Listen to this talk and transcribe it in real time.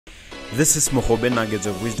This is Mohobe Nuggets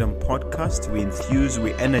of Wisdom podcast. We enthuse,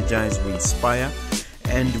 we energize, we inspire,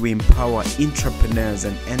 and we empower entrepreneurs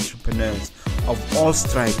and entrepreneurs of all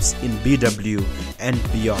stripes in BW and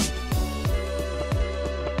beyond.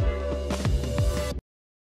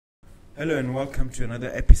 Hello and welcome to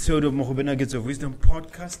another episode of Mohobe Nuggets of Wisdom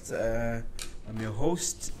podcast. I'm your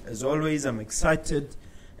host. As always, I'm excited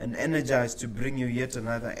and energized to bring you yet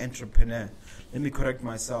another entrepreneur. Let me correct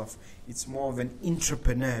myself. It's more of an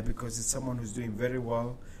entrepreneur because it's someone who's doing very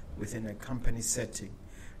well within a company setting.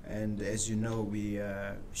 And as you know, we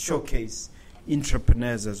showcase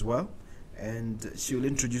entrepreneurs as well. And she will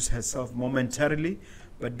introduce herself momentarily.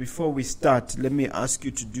 But before we start, let me ask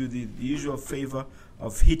you to do the usual favor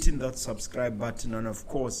of hitting that subscribe button and, of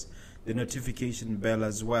course, the notification bell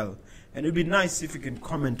as well. And it would be nice if you can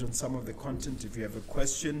comment on some of the content. If you have a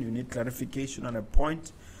question, you need clarification on a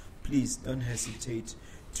point, please don't hesitate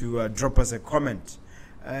to drop us a comment.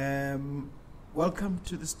 Welcome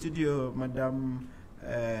to the studio, Madam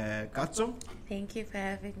Katso. Thank you for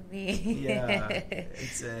having me. Yeah,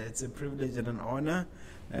 it's a privilege and an honor.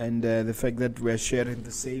 And the fact that we're sharing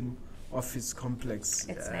the same office complex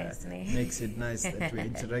makes it nice that we're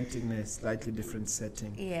interacting in a slightly different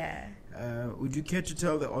setting. Yeah. Would you care to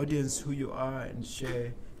tell the audience who you are and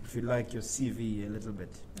share, if you like, your CV a little bit?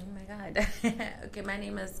 Oh my God. Okay, my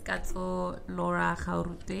name is Katso Laura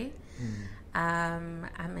Gaorutwe.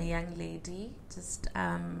 I'm a young lady, just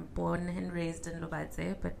born and raised in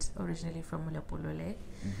Lobatse, but originally from Mulapolole.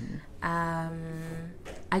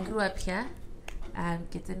 I grew up here. I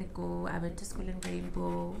went to school in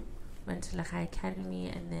Rainbow, went to Lahai Academy,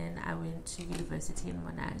 and then I went to university in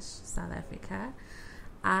Monash, South Africa.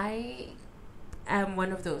 I am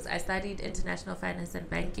one of those. I studied international finance and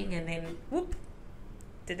banking, and then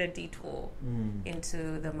did a detour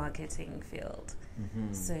into the marketing field.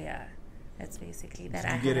 So yeah, that's basically that.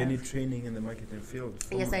 Did you get any training in the marketing field?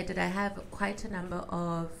 Yes, I did. I have quite a number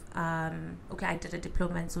of I did a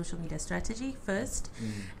diploma in social media strategy first,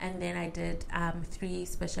 and then I did 3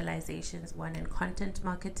 specializations: one in content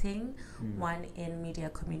marketing, one in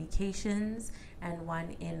media communications, and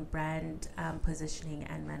one in brand positioning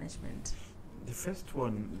and management. The first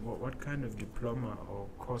one, what kind of diploma or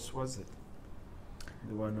course was it?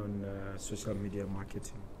 The one on social media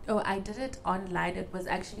marketing. Oh, I did it online. It was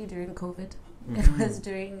actually during COVID. It was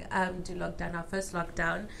during the lockdown, our first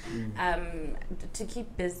lockdown. To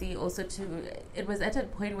keep busy, also it was at a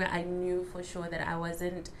point where I knew for sure that I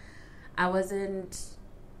wasn't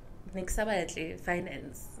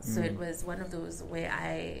finance. So it was one of those where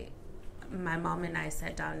my mom and I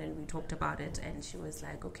sat down and we talked about it, and she was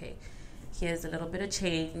like, okay, here's a little bit of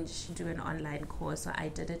change, do an online course. So I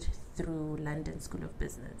did it through London School of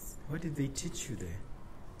Business. What did they teach you there?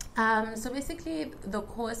 So basically the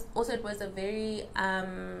course, also it was a very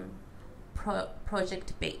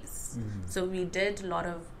project based. So we did a lot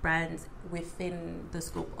of brands within the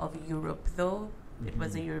scope of Europe, though it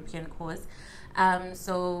was a European course. We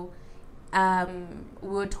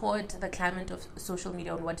were taught the climate of social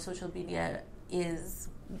media and what social media is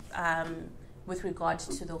with regard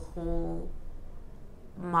to the whole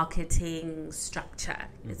marketing structure.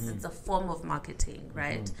 It's a form of marketing,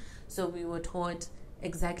 right? So we were taught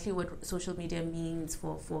exactly what social media means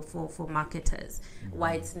for marketers,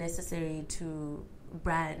 why it's necessary to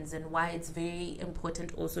brands, and why it's very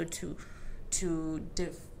important also to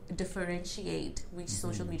differentiate which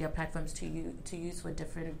social media platforms to use for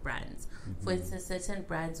different brands. For instance, certain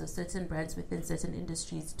brands within certain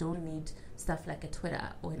industries don't need stuff like a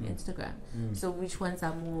Twitter or an Instagram. So which ones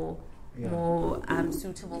are more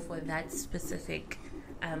suitable for that specific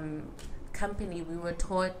company? We were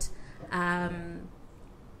taught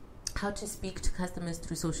how to speak to customers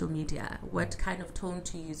through social media, what kind of tone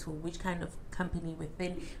to use for which kind of company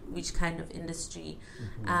within which kind of industry.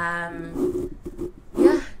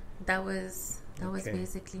 That was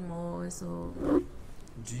basically more so.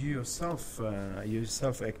 Do you yourself are you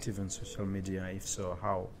yourself active on social media? If so,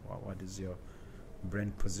 how? What is your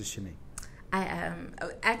brand positioning? I am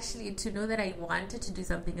actually, to know that I wanted to do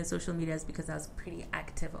something in social media is because I was pretty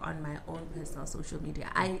active on my own personal social media.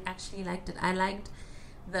 I actually liked it. I liked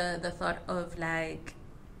the thought of like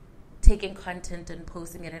taking content and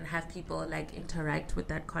posting it and have people like interact with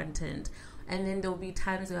that content. And then there'll be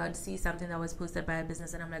times where I'd see something that was posted by a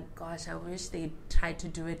business and I'm like, gosh, I wish they tried to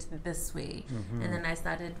do it this way. And then I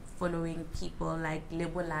started following people like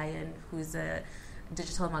Lebo Lion, who's a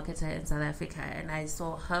digital marketer in South Africa, and I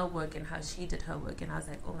saw her work and how she did her work, and I was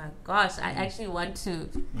like, oh my gosh, I actually want to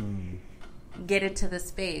get into the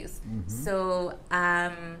space. So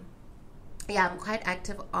I'm quite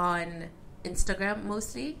active on Instagram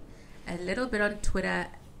mostly, a little bit on Twitter,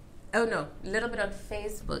 Oh no, a little bit on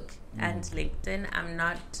Facebook and LinkedIn.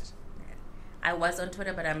 I was on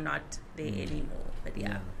Twitter, but I'm not there anymore. But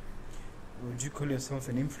yeah. Would you call yourself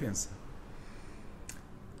an influencer?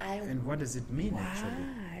 And what does it mean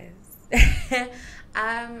actually?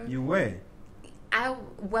 You were?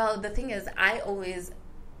 Well, the thing is, I always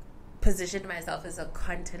positioned myself as a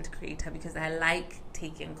content creator because I like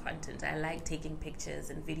taking content. I like taking pictures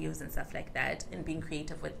and videos and stuff like that and being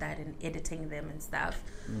creative with that and editing them and stuff.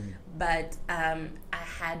 But I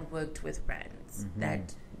had worked with brands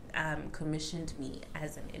that commissioned me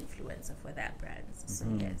as an influencer for that brand. So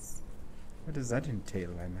yes. What does that entail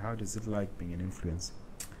and how does it like being an influencer?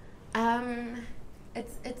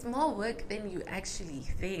 It's more work than you actually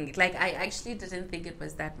think. Like, I actually didn't think it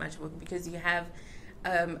was that much work because you have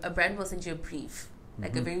a brand will send you a brief,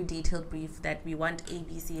 like a very detailed brief that we want A,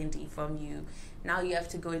 B, C, and D from you. Now you have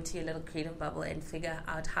to go into your little creative bubble and figure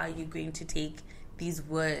out how you're going to take these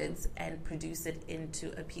words and produce it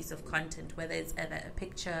into a piece of content, whether it's either a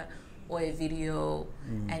picture or a video.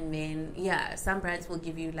 And then, some brands will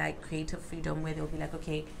give you like creative freedom where they'll be like,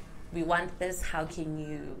 okay, we want this.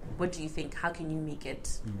 What do you think? How can you make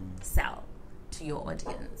it sell to your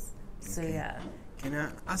audience? So, Can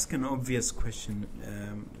I ask an obvious question?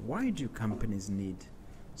 Why do companies need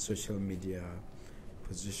social media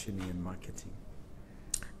positioning and marketing?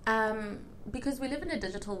 Because we live in a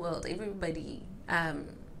digital world. Everybody,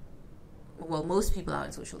 most people are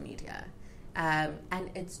on social media. And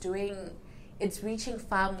it's reaching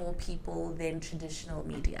far more people than traditional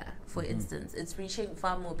media. For instance, it's reaching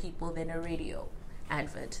far more people than a radio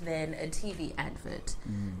advert, than a TV advert,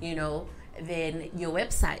 than your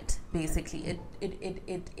website. Basically,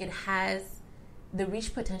 it has the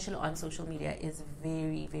reach potential on social media is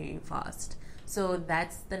very, very vast. So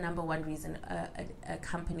that's the number one reason a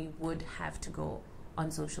company would have to go on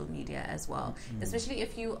social media as well, especially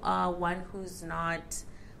if you are one who's not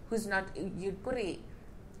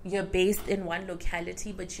you're based in one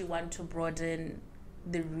locality, but you want to broaden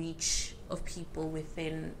the reach of people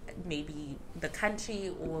within maybe the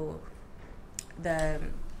country or the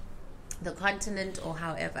continent, or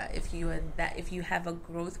however. If you have a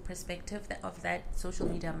growth perspective of that, social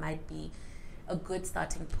media might be a good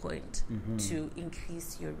starting point to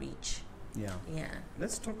increase your reach. Yeah.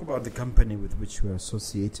 Let's talk about the company with which we're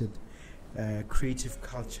associated, Creative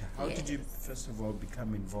Culture. How did you first of all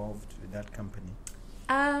become involved with that company?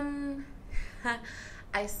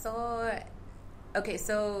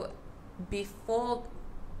 So before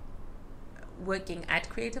working at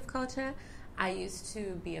Creative Culture, I used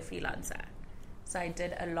to be a freelancer. So I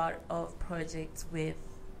did a lot of projects with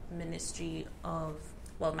Ministry of,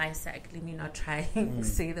 my sec, let me not try and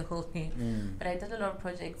say the whole name, but I did a lot of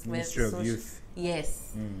projects Ministry with of Youth.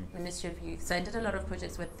 Yes, Ministry of Youth. So I did a lot of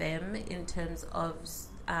projects with them in terms of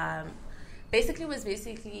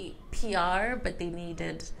basically PR, but they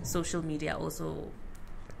needed social media also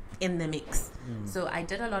in the mix. So I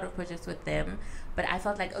did a lot of projects with them, but I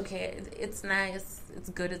felt like, okay, it's nice, it's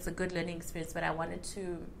good, it's a good learning experience, but I wanted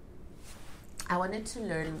to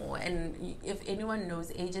learn more. And if anyone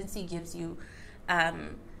knows, agency gives you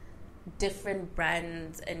different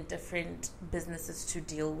brands and different businesses to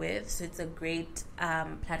deal with, so it's a great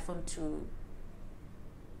platform to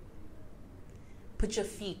put your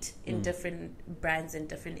feet in different brands and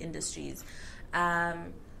different industries.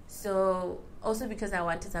 So also because I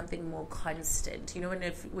wanted something more constant.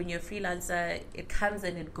 When you're a freelancer, it comes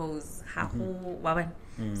and it goes.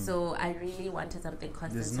 So I really wanted something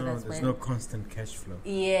constant. There's no constant cash flow.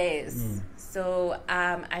 Yes. So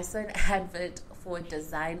I saw an advert for a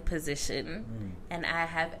design position, and I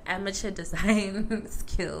have amateur design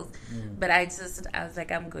skills, but I was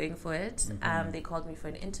like, I'm going for it. They called me for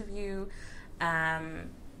an interview. And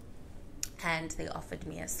they offered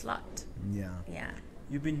me a slot. Yeah.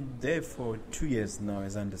 You've been there for 2 years now,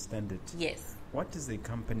 as I understand it. Yes. What is the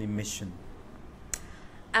company mission?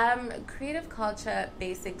 Creative Culture,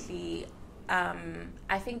 basically,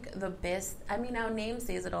 I think our name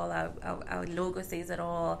says it all, our logo says it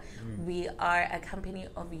all. We are a company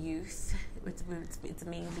of youth. It's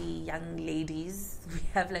mainly young ladies. We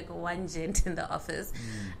have like one gent in the office.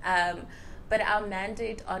 But our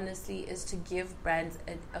mandate, honestly, is to give brands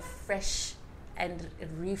a fresh and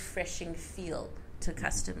refreshing feel to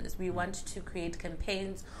customers. We want to create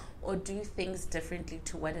campaigns or do things differently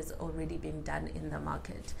to what has already been done in the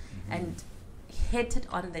market and hit it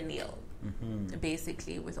on the nail,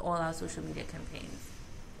 basically, with all our social media campaigns.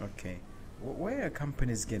 Okay. Where are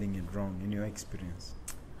companies getting it wrong, in your experience?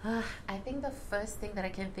 I think the first thing that I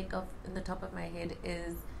can think of in the top of my head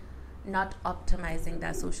is not optimizing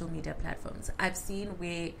their social media platforms. I've seen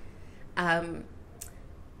where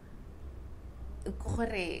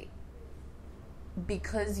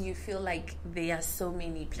because you feel like there are so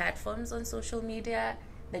many platforms on social media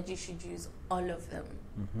that you should use all of them.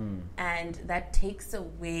 And that takes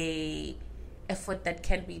away effort that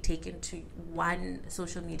can be taken to one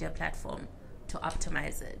social media platform to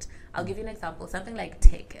optimize it. I'll give you an example. Something like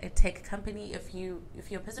a tech company, if you're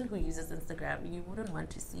a person who uses Instagram, you wouldn't want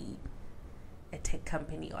to see a tech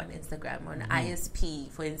company on Instagram, on ISP,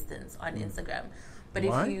 for instance, on Instagram. But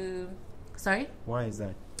Why? Why is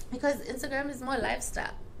that? Because Instagram is more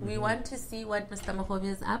lifestyle. We want to see what Mr. Mohobi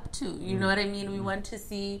is up to. You know what I mean? We want to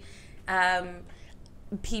see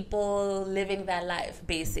people living their life,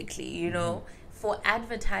 basically, you know. For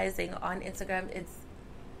advertising on Instagram,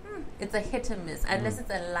 it's a hit and miss, unless it's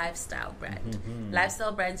a lifestyle brand.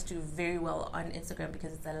 Lifestyle brands do very well on Instagram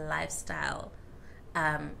because it's a lifestyle,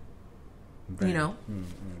 you know,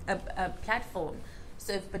 a platform.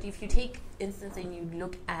 So, but if you take instance and you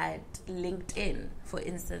look at LinkedIn, for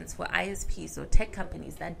instance, for ISPs or tech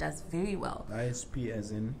companies, that does very well. ISP as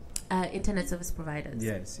in? Internet service providers.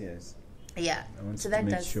 Yes. Yeah. I want so to that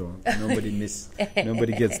make does sure nobody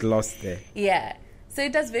gets lost there. Yeah. So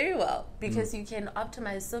it does very well because you can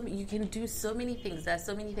optimize you can do so many things. There's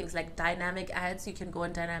so many things like dynamic ads. You can go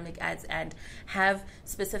on dynamic ads and have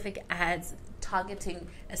specific ads targeting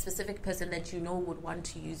a specific person that you know would want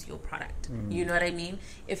to use your product. You know what I mean?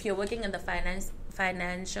 If you're working in the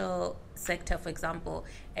financial sector, for example,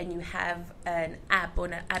 and you have an app or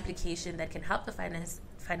an application that can help the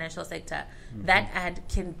financial sector, that ad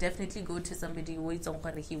can definitely go to somebody who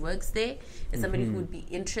he works there. It's somebody who would be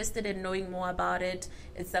interested in knowing more about it.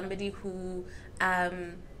 It's somebody who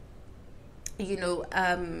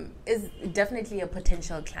is definitely a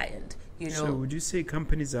potential client, you know. So would you say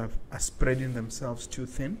companies are spreading themselves too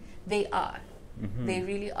thin? They are. They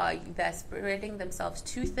really are. They're spreading themselves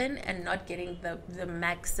too thin and not getting the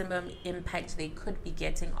maximum impact they could be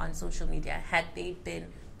getting on social media had they been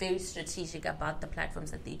very strategic about the platforms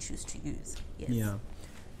that they choose to use. Yes. Yeah.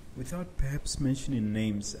 Without perhaps mentioning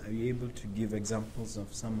names, are you able to give examples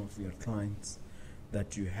of some of your clients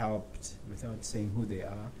that you helped without saying who they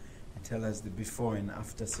are, and tell us the before and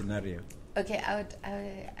after scenario? Okay, I would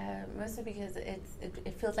mostly because it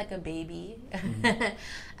feels like a baby,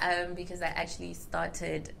 because I actually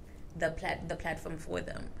started the platform for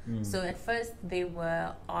them. So at first they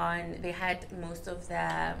had most of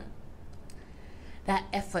their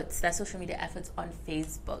social media efforts on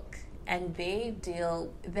Facebook, and they're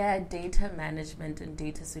a data management and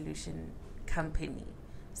data solution company.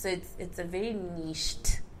 So it's a very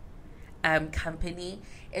niched company.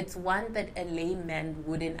 It's one that a layman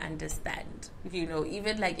wouldn't understand. You know,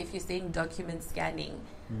 even like if you're saying document scanning,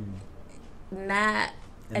 a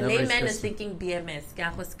layman is thinking BMS,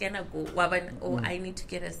 I need to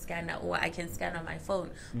get a scanner, or I can scan on my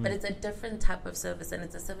phone. But it's a different type of service, and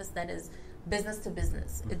it's a service that is business to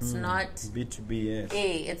business. It's not B2B. Yes.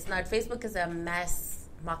 It's not. Facebook is a mass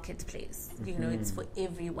marketplace. You know, it's for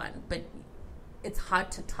everyone, but it's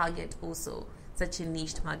hard to target also such a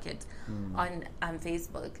niched market on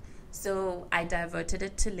Facebook. So I diverted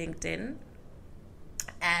it to LinkedIn,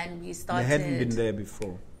 and we started. They hadn't been there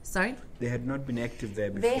before. Sorry? They had not been active there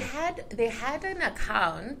before. They had an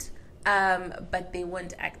account, but they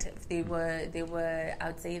weren't active. They were. I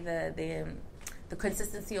would say the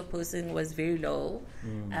consistency of posting was very low,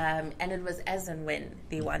 and it was as and when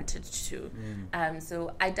they wanted to.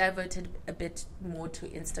 So I diverted a bit more to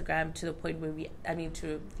Instagram, to the point where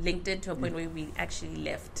to LinkedIn, to a point where we actually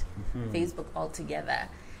left Facebook altogether.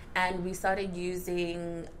 And we started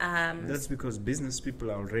using... That's because business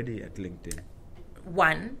people are already at LinkedIn.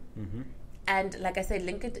 One. And like I said,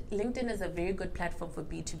 LinkedIn is a very good platform for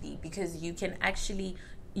B2B, because you can actually...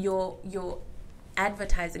 Your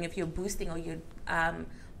advertising, if you're boosting or you're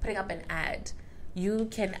putting up an ad, you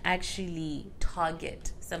can actually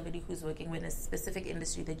target somebody who's working in a specific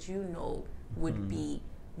industry that you know would be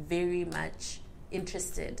very much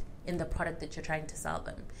interested in the product that you're trying to sell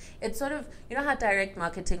them. It's sort of, you know how direct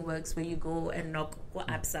marketing works, where you go and knock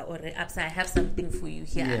ABSA or ABSA, I have something for you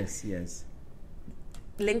here. Yes.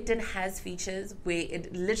 LinkedIn has features where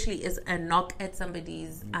it literally is a knock at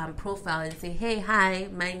somebody's profile and say, hey, hi,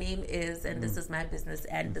 my name is, and this is my business,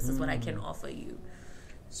 and this is what I can offer you.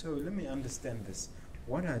 So let me understand this.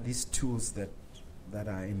 What are these tools that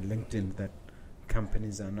are in LinkedIn that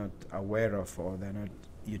companies are not aware of or they're not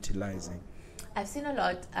utilizing? I've seen a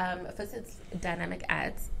lot. First, it's dynamic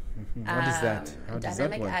ads. What is that? How does that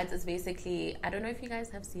work? Dynamic ads is basically, I don't know if you guys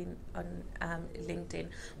have seen on LinkedIn,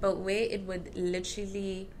 but where it would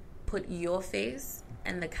literally put your face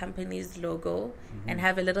and the company's logo and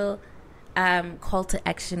have a little call to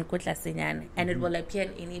action and it will appear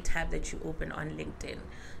in any tab that you open on LinkedIn.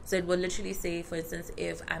 So it will literally say, for instance,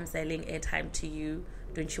 if I'm selling airtime to you,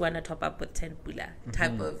 don't you want to top up with 10 pula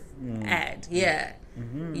type of ad? Yeah.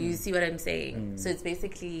 You see what I'm saying? So it's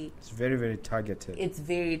basically... It's very, very targeted. It's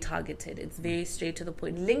very targeted. It's very straight to the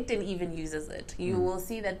point. LinkedIn even uses it. You will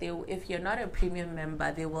see that if you're not a premium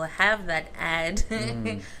member, they will have that ad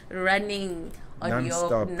running on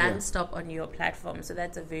non-stop on your platform. So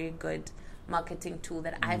that's a very good marketing tool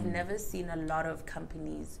that I've never seen a lot of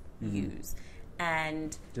companies use.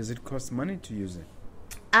 And does it cost money to use it?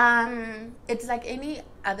 It's like any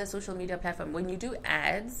other social media platform. When you do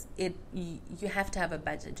ads, you have to have a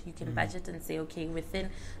budget. You can budget and say, okay, within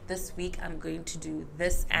this week I'm going to do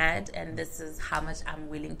this ad, and this is how much I'm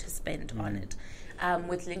willing to spend on it.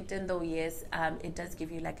 With LinkedIn, though, yes, it does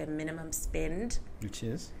give you like a minimum spend, which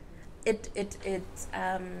is it's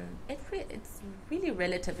really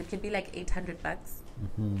relative. It could be like $800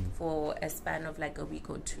 for a span of like a week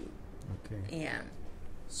or two. Okay. Yeah.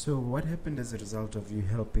 So what happened as a result of you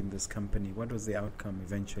helping this company? What was the outcome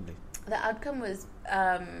eventually? The outcome was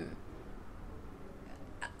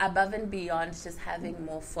above and beyond just having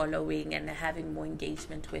more following and having more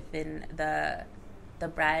engagement within the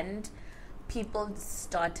brand. People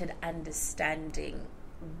started understanding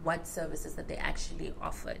what services that they actually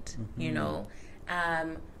offered, you know.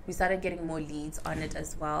 We started getting more leads on it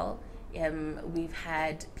as well. We've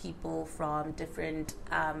had people from different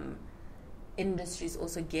industries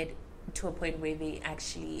also get to a point where they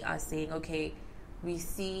actually are saying, okay, we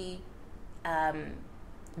see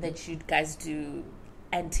that you guys do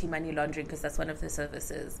anti-money laundering because that's one of the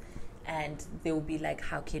services, and they will be like,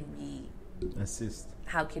 how can we assist?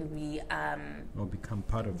 How can we or become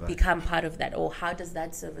part of that? Become part of that, or how does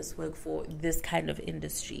that service work for this kind of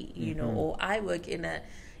industry? You know, or I work in a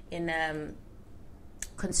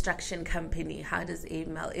construction company. How does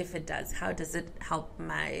email, if it does, how does it help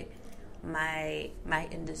my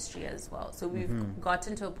industry as well? So we've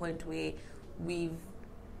gotten to a point where we've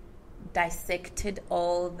dissected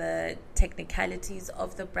all the technicalities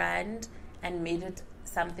of the brand and made it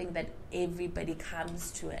something that everybody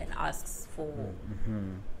comes to and asks for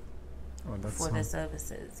the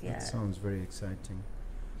services. Yeah, that sounds very exciting.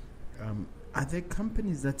 Are there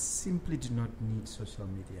companies that simply do not need social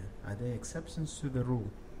media? Are there exceptions to the rule?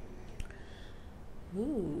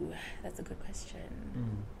 Ooh, that's a good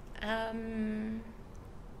question.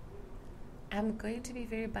 I'm going to be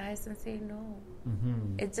very biased and say no.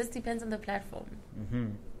 It just depends on the platform.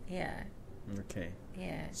 Yeah. Okay.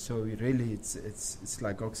 Yeah. So really, it's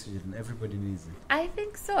like oxygen. Everybody needs it. I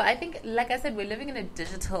think so. I think, like I said, we're living in a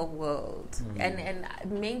digital world, and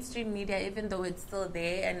mainstream media, even though it's still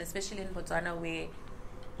there, and especially in Botswana, where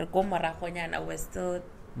we're still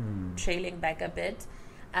trailing back a bit.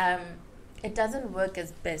 It doesn't work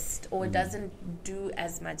as best, or it doesn't do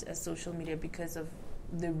as much as social media because of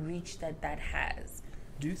the reach that has.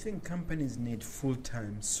 Do you think companies need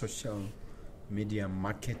full-time social media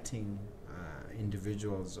marketing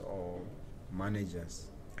individuals or managers?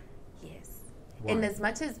 Yes. Why? In as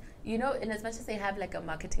much as they have like a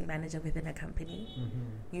marketing manager within a company,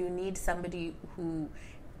 you need somebody who,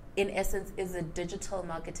 in essence, is a digital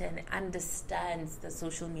marketer and understands the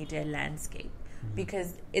social media landscape.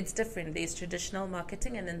 Because it's different. There's traditional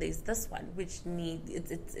marketing, and then there's this one, which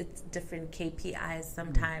it's different KPIs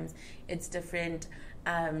sometimes. It's different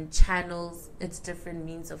channels. It's different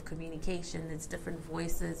means of communication. It's different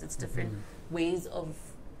voices. It's different ways of,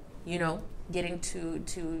 getting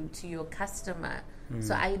to your customer.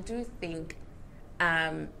 So I do think,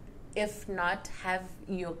 if not, have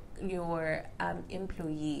your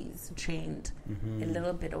employees trained a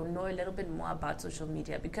little bit, or know a little bit more about social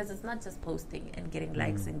media, because it's not just posting and getting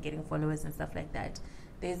likes and getting followers and stuff like that.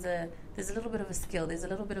 There's a little bit of a skill. There's a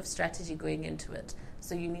little bit of strategy going into it.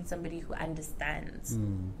 So you need somebody who understands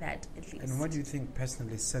that, at least. And what do you think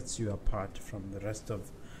personally sets you apart from the rest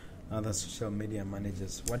of other social media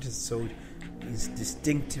managers? What is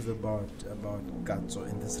distinctive about Katso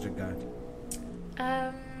in this regard?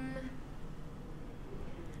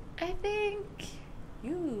 I think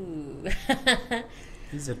this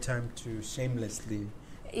is a time to shamelessly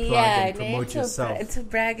plug and promote yourself. To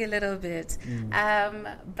brag a little bit.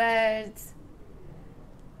 But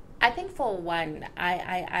I think, for one,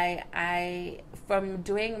 I from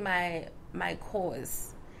doing my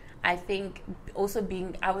course, I think also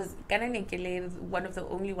I was one of the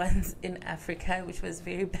only ones in Africa, which was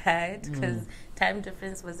very bad because time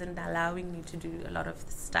difference wasn't allowing me to do a lot of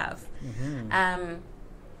stuff.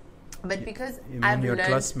 But because your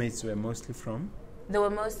classmates were mostly from? They were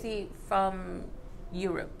mostly from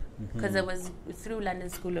Europe, because it was through London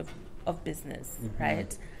School of of business,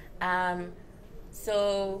 right?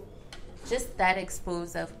 So just that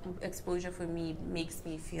exposure for me makes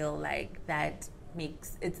me feel like that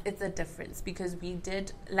makes it's a difference, because we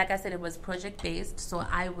did, like I said, it was project based. So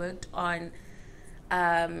I worked on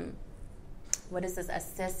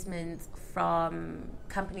assessments from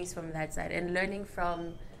companies from that side, and learning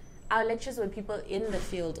from our lectures were people in the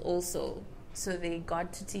field also. So they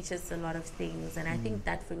got to teach us a lot of things, and I think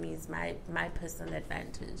that for me is my personal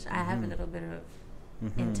advantage. I have a little bit of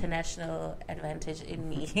international advantage in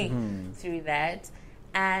me through that,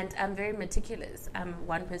 and I'm very meticulous. I'm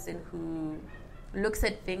one person who looks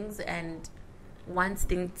at things and wants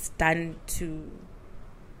things done to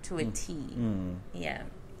a T. Yeah.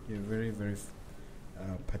 You're very, very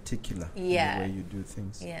particular in the way you do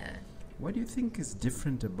things. Yeah. What do you think is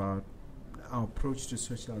different about our approach to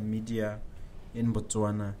social media in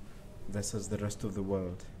Botswana versus the rest of the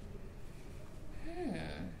world?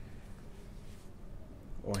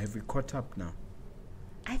 Or have we caught up now?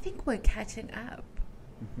 I think we're catching up.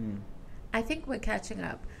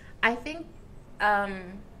 I think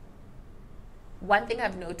one thing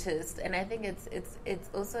I've noticed, and I think it's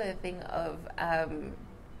also a thing of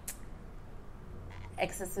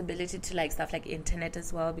accessibility to like stuff like internet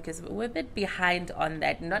as well, because we're a bit behind on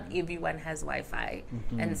that. Not everyone has Wi-Fi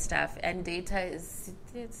and stuff, and data it's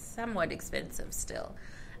somewhat expensive still.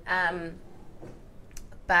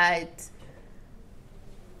 But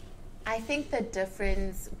I think the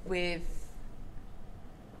difference with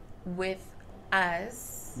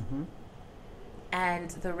us and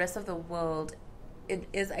the rest of the world, it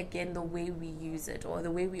is again the way we use it, or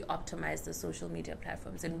the way we optimize the social media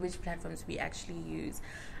platforms and which platforms we actually use.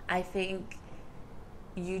 I think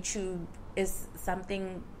YouTube is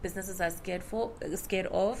something businesses are scared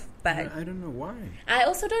of, but I don't know why. I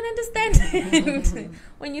also don't understand it.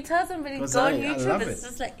 When you tell somebody go on YouTube, it's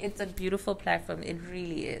just like, it's a beautiful platform. It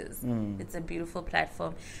really is. It's a beautiful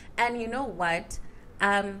platform. And you know what?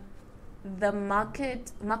 The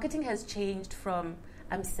marketing has changed from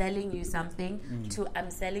I'm selling you something to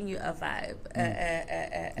I'm selling you a vibe,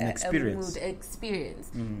 an experience. A mood,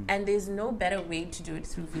 experience. And there's no better way to do it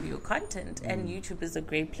through video content. And YouTube is a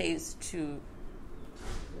great place to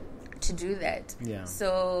do that. Yeah.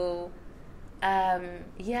 So,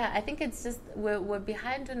 I think it's just we're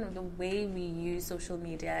behind on the way we use social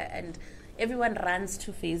media, and everyone runs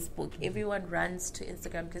to Facebook, everyone runs to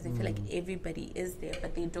Instagram because they feel like everybody is there,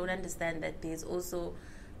 but they don't understand that there's also,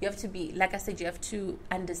 you have to be, like I said, you have to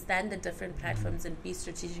understand the different platforms and be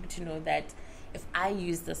strategic to know that if I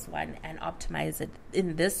use this one and optimize it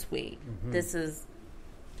in this way, this is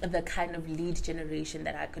the kind of lead generation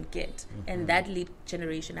that I could get. And that lead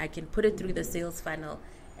generation, I can put it through the sales funnel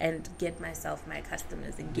and get myself my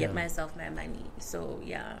customers and get myself my money. So,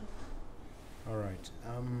 yeah. All right.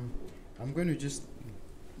 I'm going to just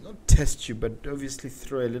not test you, but obviously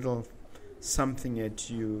throw a little something at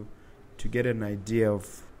you to get an idea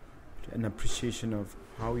of an appreciation of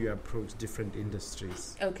how you approach different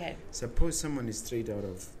industries. Okay. Suppose someone is straight out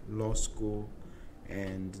of law school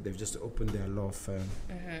and they've just opened their law firm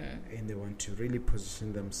and they want to really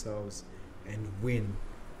position themselves and win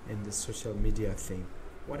in the social media thing.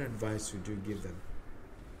 What advice would you give them?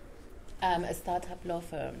 A startup law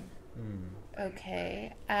firm.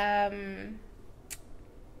 Okay.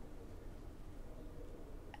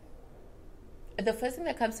 The first thing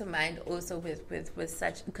that comes to mind also with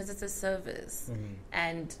such, because it's a service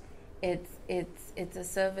and it's a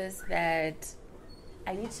service that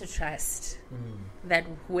I need to trust that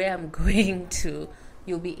where I'm going to,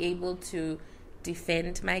 you'll be able to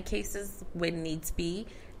defend my cases when needs be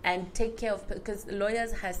and take care of, because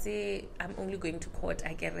lawyers say I'm only going to court.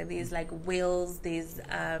 I get it. There's like wills, there's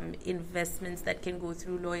investments that can go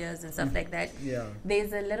through lawyers and stuff like that. Yeah.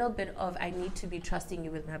 There's a little bit of I need to be trusting you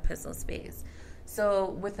with my personal space. So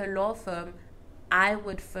with a law firm, I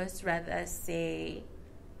would first rather say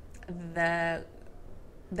the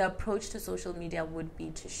approach to social media would be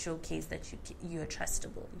to showcase that you're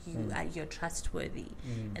trustable, you're trustworthy,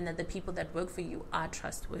 and that the people that work for you are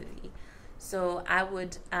trustworthy. So I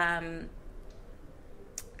would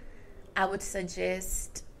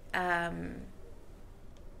suggest I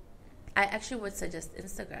actually would suggest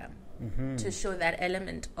Instagram to show that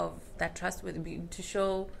element of that trustworthy, to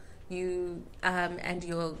show you and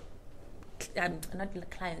your not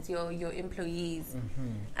clients, your employees,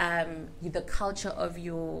 the culture of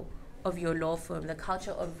your law firm, the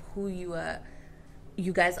culture of who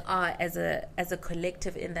you guys are as a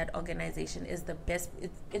collective in that organization is the best.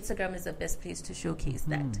 Instagram is the best place to showcase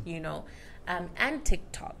that, and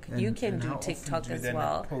TikTok. And you can do TikTok as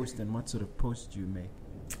well. Post, and what sort of post do you make?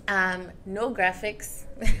 No graphics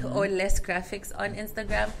or less graphics on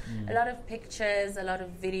Instagram. A lot of pictures, a lot of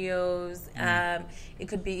videos. It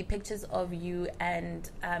could be pictures of you and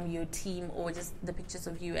your team, or just the pictures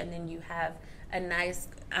of you, and then you have a nice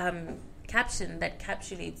caption that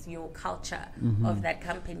encapsulates your culture of that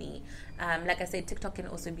company. Like I said, TikTok can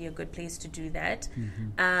also be a good place to do that.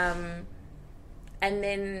 And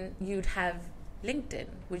then you'd have LinkedIn,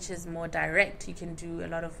 which is more direct. You can do a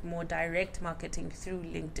lot of more direct marketing through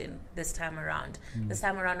LinkedIn this time around. This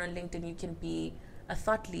time around on LinkedIn, you can be a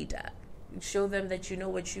thought leader. Show them that you know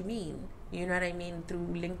what you mean. You know what I mean? Through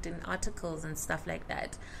LinkedIn articles and stuff like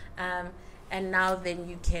that. And now then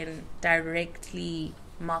you can directly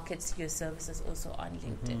market your services also on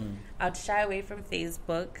LinkedIn. I'd shy away from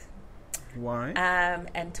Facebook. Why?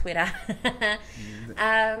 And Twitter.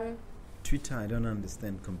 Twitter, I don't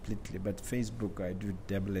understand completely, but Facebook, I do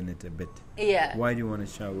dabble in it a bit. Yeah. Why do you want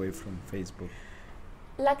to shy away from Facebook?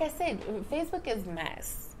 Like I said, Facebook is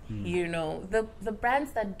mass. You know, the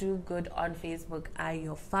brands that do good on Facebook are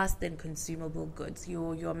your fast and consumable goods,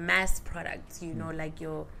 your mass products. You know, like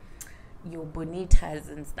your bonitas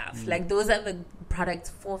and stuff. Like those are the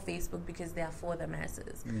products for Facebook because they are for the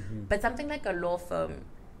masses. But something like a law firm,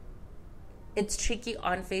 it's tricky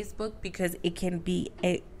on Facebook because it can be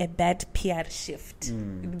a bad PR shift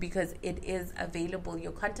because it is available.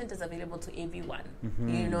 Your content is available to everyone.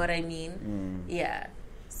 You know what I mean? Yeah.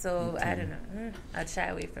 So I don't know. I'll shy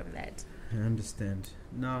away from that. I understand.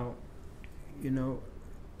 Now, you know,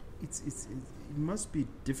 it must be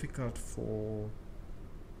difficult for,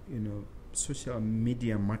 you know, social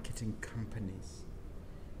media marketing companies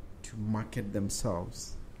to market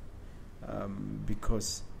themselves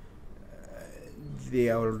because they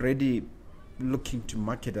are already looking to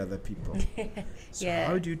market other people. So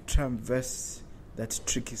how do you traverse that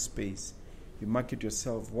tricky space? You market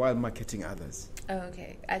yourself while marketing others. Oh,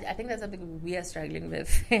 okay. I think that's something we are struggling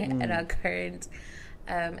with at our current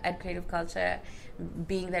at Creative Culture,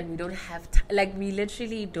 being that we don't have we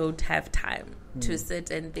literally don't have time to sit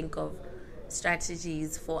and think of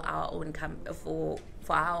strategies for our own for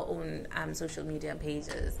our own social media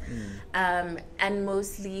pages. And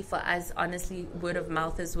mostly for us, honestly, word of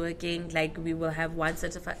mouth is working. Like, we will have one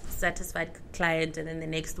satisfied client, and then the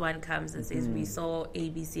next one comes and says, we saw A,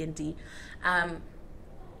 B, C, and D.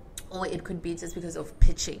 Or it could be just because of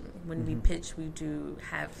pitching. When we pitch, we do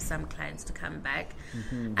have some clients to come back.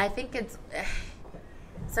 I think it's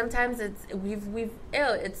sometimes it's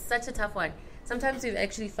such a tough one. Sometimes we've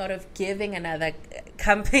actually thought of giving another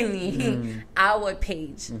company our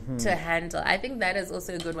page to handle. I think that is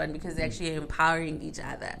also a good one because they're actually empowering each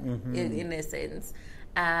other in a sense.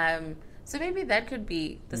 So maybe that could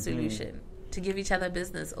be the solution, to give each other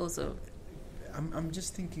business also. I'm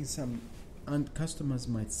just thinking and customers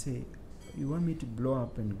might say, you want me to blow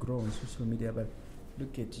up and grow on social media, but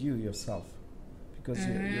look at you yourself, because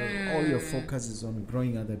all your focus is on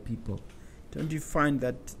growing other people. Don't you find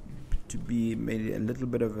that to be maybe a little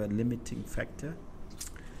bit of a limiting factor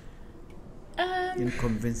in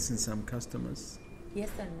convincing some customers? Yes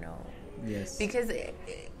and no. Yes. Because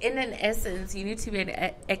in an essence, you need to be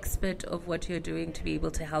an expert of what you're doing to be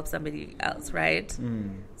able to help somebody else, right?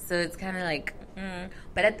 So it's kind of like,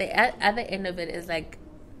 but at the other end of it is like,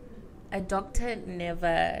 a doctor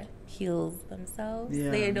never heals themselves.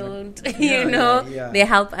 They don't, they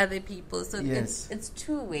help other people. So it's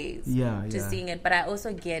two ways to seeing it. But I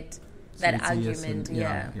also get that argument.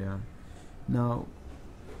 Now,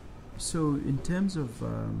 so in terms of,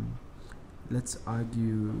 let's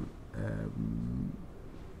argue,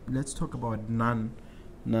 let's talk about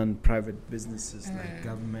non-private businesses like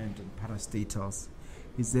government and parastatals.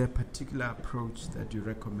 Is there a particular approach that you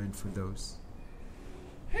recommend for those?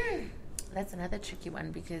 That's another tricky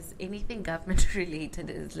one, because anything government related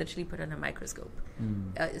is literally put on a microscope,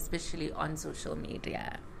 especially on social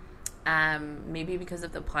media. Maybe because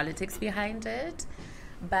of the politics behind it,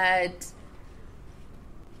 but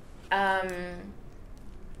I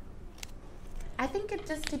think it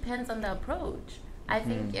just depends on the approach. I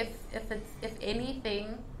think if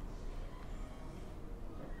anything,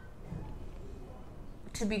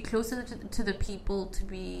 to be closer to the people, to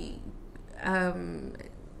be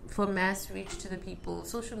for mass reach to the people,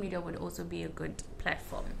 social media would also be a good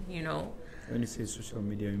platform, you know. When you say social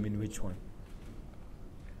media, you mean which one?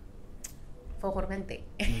 For Jormente.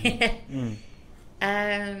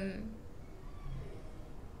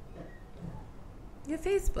 Your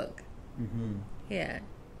Facebook. Yeah.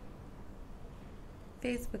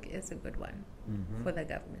 Facebook is a good one for the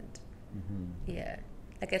government. Yeah.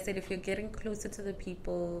 Like I said, if you're getting closer to the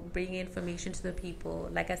people, bringing information to the people,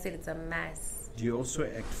 like I said, it's a mass. Do you also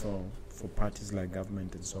act for parties like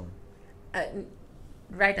government and so on?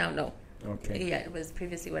 Right now, no. Okay. Yeah, it was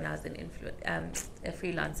previously when I was a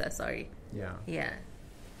freelancer. Sorry. Yeah. Yeah.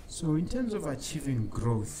 So in terms of achieving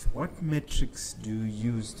growth, what metrics do you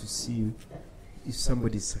use to see if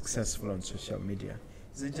somebody is successful on social media?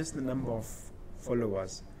 Is it just the number of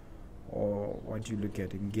followers, or what do you look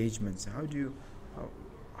at? Engagements? How do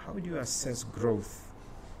you assess growth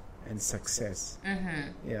and success?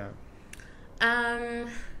 Mm-hmm. Yeah.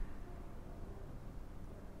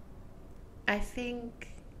 I think,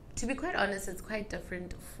 to be quite honest, it's quite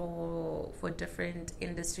different for different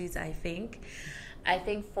industries. I think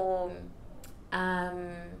for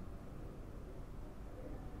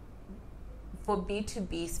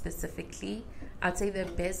B2B specifically, I'd say the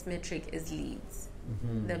best metric is leads.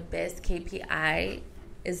 Mm-hmm. The best KPI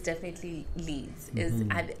is definitely leads.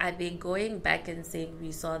 Mm-hmm. Are they going back and saying,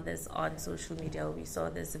 we saw this on social media, or we saw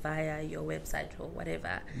this via your website or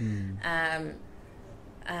whatever?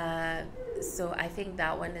 So I think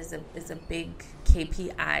that one is a big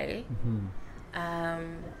KPI. Mm-hmm.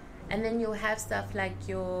 And then you'll have stuff like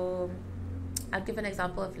I'll give an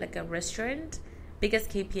example of like a restaurant. Biggest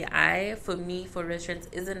KPI for me for restaurants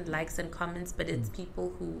isn't likes and comments, but it's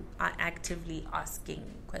people who are actively asking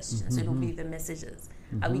questions. Mm-hmm. So it'll be the messages.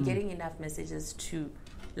 Mm-hmm. Are we getting enough messages to,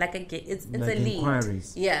 it's like a lead?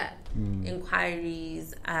 Inquiries. Yeah,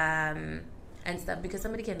 inquiries and stuff, because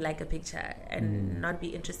somebody can like a picture and not be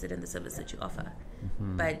interested in the service that you offer.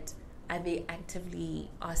 Mm-hmm. But are they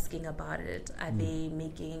actively asking about it? Are they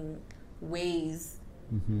making ways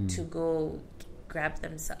to go grab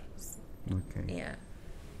themselves? Okay. Yeah.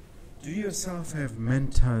 Do you yourself have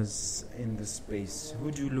mentors in the space?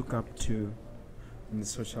 Who do you look up to in the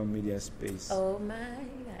social media space? Oh my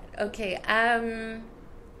God. Okay.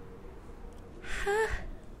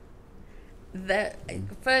 The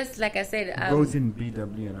first, like I said, both in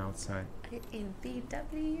BW and outside. In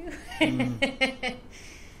BW.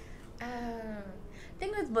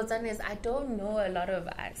 Thing with Botswana is I don't know a lot of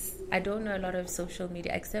us. I don't know a lot of social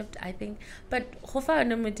media, except I think. But Hofa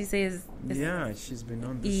Onomudi says. Yeah, she's been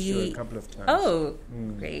on this show a couple of times. Oh,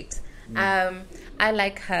 great. I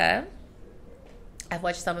like her. I've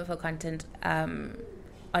watched some of her content on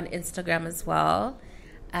Instagram as well.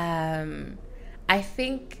 I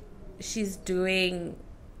think she's doing.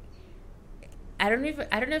 I don't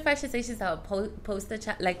know if I should say she's a poster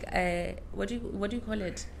what do you call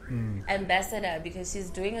it? Ambassador, because she's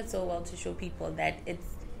doing it so well to show people that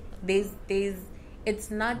it's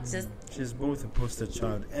not just. She's both a poster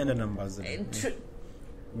child and an ambassador.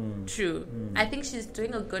 True. I think she's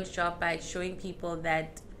doing a good job by showing people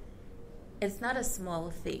that it's not a small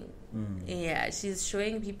thing. Yeah, she's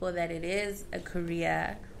showing people that it is a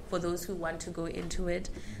career for those who want to go into it.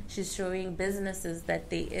 She's showing businesses that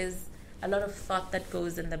there is a lot of thought that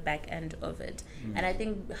goes in the back end of it. And I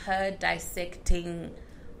think her dissecting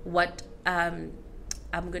what I'm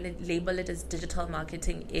going to label it as digital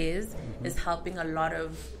marketing is helping a lot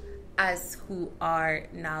of us who are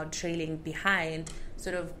now trailing behind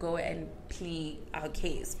sort of go and plead our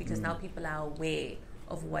case, because now people are aware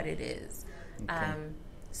of what it is. Okay.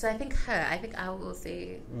 So I think I will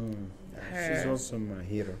say her. She's also my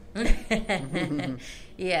hero.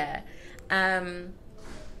 Yeah.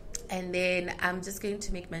 And then I'm just going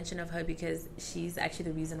to make mention of her because she's actually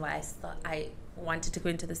the reason why I wanted to go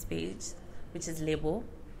into the space, which is Lebo.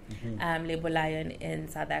 Lebo Lion in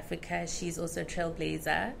South Africa. She's also a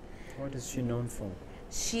trailblazer. What is she known for?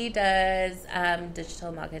 She does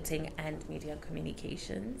digital marketing and media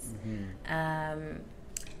communications.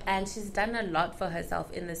 And she's done a lot for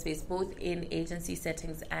herself in the space, both in agency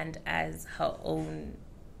settings and as her own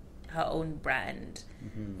brand.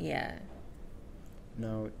 Yeah.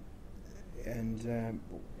 Now, and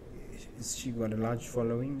has she got a large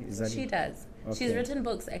following? She does. Okay. She's written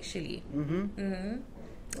books, actually.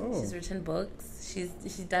 Oh. She's written books.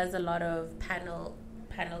 She does a lot of panel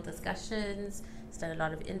discussions. She's done a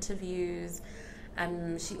lot of interviews.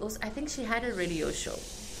 She also, I think she had a radio show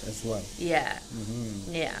as well. Yeah.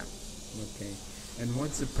 Yeah. Okay. And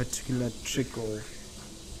what's a particular trick or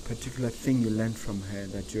particular thing you learned from her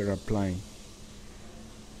that you're applying?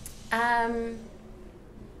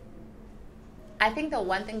 I think the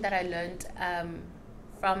one thing that I learned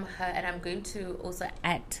from her, and I'm going to also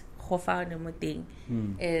add Hofa Onomudi,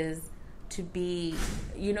 is to be,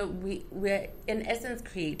 we're in essence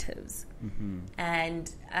creatives.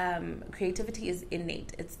 And creativity is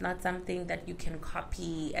innate. It's not something that you can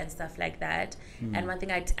copy and stuff like that. And one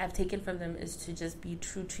thing I've taken from them is to just be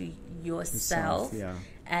true to yourself, yeah.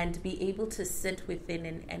 and be able to sit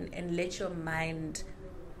within and let your mind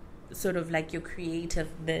sort of like your creative,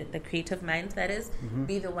 the creative mind that is,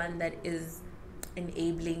 be the one that is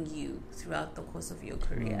enabling you throughout the course of your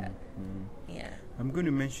career. Yeah. I'm going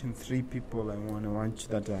to mention 3 people I want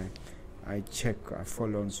that I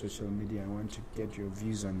follow on social media. I want to get your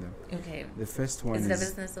views on them. Okay. The first one is it a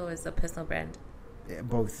business or is it a personal brand?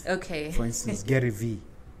 Both. Okay. For instance, Gary V.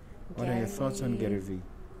 What are your thoughts on Gary V?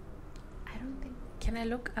 I don't think. Can I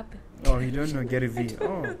look up? Oh, you don't know Gary V?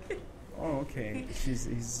 Oh, okay.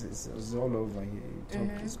 He's all over. He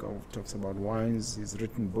talks about wines. He's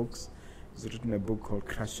written books. He's written a book called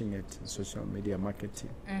Crushing It in Social Media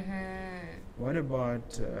Marketing. What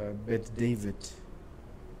about Bette David?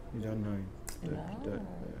 You don't know him? No.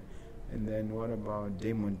 And then what about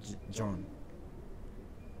Damon John?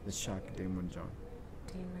 The shark, Damon John.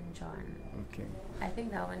 Damon John. Okay. I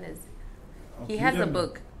think that one is... Okay, he has a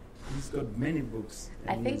book. He's got many books.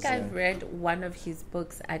 I think I've read one of his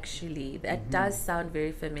books, actually. That does sound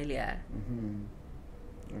very familiar.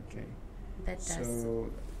 Okay. That does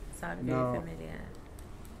sound very familiar.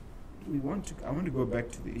 I want to go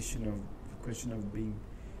back to the question of being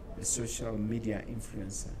a social media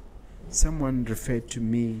influencer. Someone referred to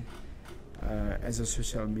me as a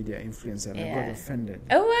social media influencer, and I got offended.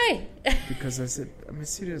 Oh, why? Because I said, I'm a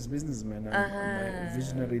serious businessman. I'm a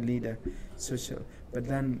visionary leader, social. But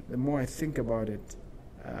then the more I think about it,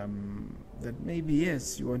 that maybe,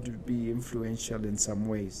 yes, you want to be influential in some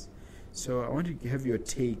ways. So I want to have your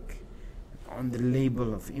take on the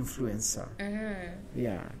label of influencer.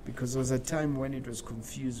 Yeah, because there was a time when it was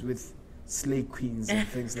confused with slay queens and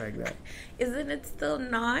things like that. Isn't it still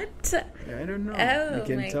not? I don't know. Oh, you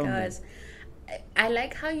can my tell gosh. me. I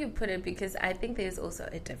like how you put it, because I think there's also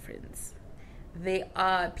a difference. There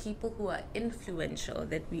are people who are influential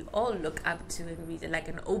that we all look up to and read, like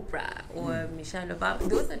an Oprah or Michelle Obama.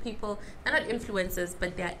 Those are people, they're not influencers,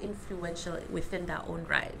 but they're influential within their own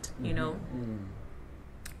right, you know?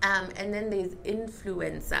 And then there's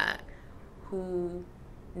influencer who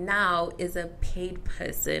now is a paid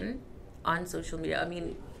person on social media. I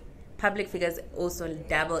mean, public figures also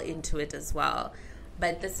dabble into it as well.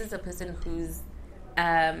 But this is a person whose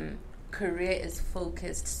career is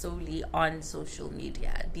focused solely on social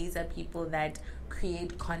media. These are people that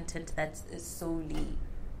create content that is solely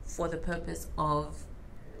for the purpose of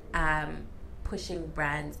pushing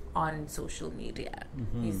brands on social media.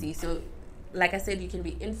 You see, so like I said, you can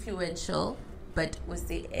be influential, but was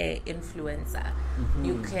the influencer.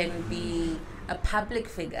 You can be a public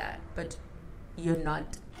figure, but you're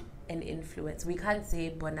not an influencer. We can't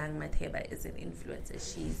say Bonang Mateba is an influencer.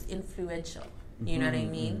 She's influential. You know what I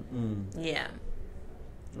mean? Yeah.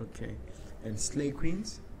 Okay. And slay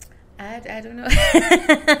queens? I don't know.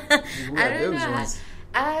 Who are those ones?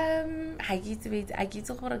 I get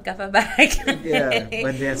to hold a cover back. Yeah,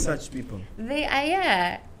 but they are such people. They are,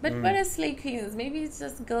 yeah. But what are slay queens? Maybe it's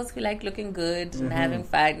just girls who like looking good and having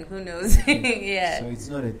fun. Who knows? Yeah. So it's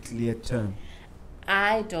not a clear term.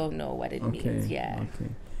 I don't know what it means. Yeah. Okay.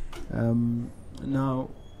 Now,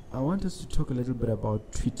 I want us to talk a little bit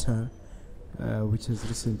about Twitter, which has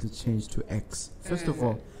recently changed to X. First of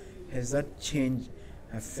all, has that change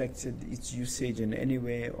affected its usage in any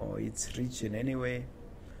way, or its reach in any way,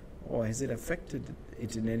 or has it affected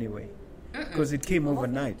it in any way? Because it came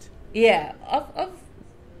overnight. Yeah.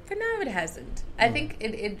 For now, it hasn't. I think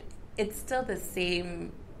it's still the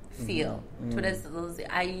same feel. Twitter's,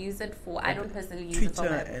 I use it for, I don't personally use it for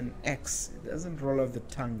Twitter and X, it doesn't roll off the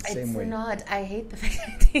tongue the same way. It's not. I hate the fact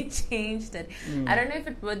that they changed it. I don't know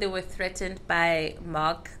if they were threatened by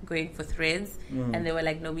Mark going for Threads, and they were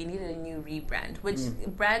like, no, we need a new rebrand, which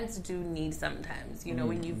brands do need sometimes. You know,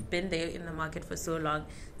 when you've been there in the market for so long,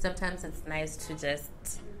 sometimes it's nice to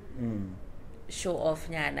just show off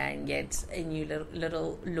nyana and get a new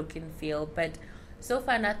little look and feel. But so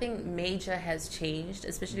far, nothing major has changed,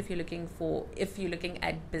 especially if you're looking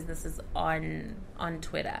at businesses on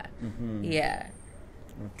Twitter. Yeah.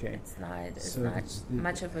 Okay. It's not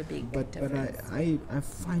much of a big difference. But I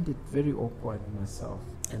find it very awkward myself.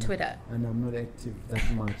 Twitter. And I'm not active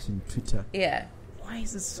that much in Twitter. Yeah. Why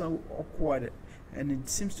is it so awkward? And it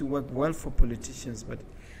seems to work well for politicians, but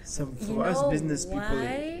for us business people,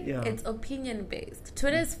 it's opinion based.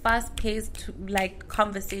 Twitter is fast paced, like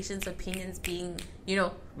conversations, opinions being,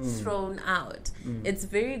 thrown out. It's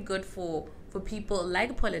very good for people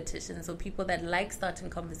like politicians or people that like starting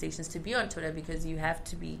conversations to be on Twitter, because you have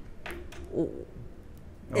to be.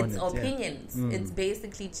 It's opinions. It's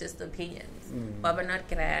basically just opinions. But not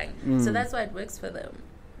crying. So that's why it works for them.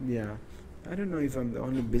 Yeah. I don't know if I'm the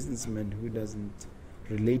only businessman who doesn't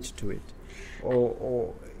relate to it.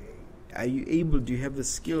 Or do you have the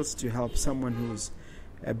skills to help someone who's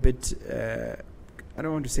a bit I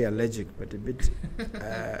don't want to say allergic, but a bit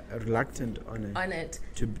reluctant on it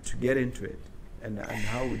to get into it. And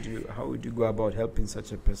how would you go about helping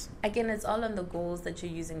such a person? Again, it's all on the goals that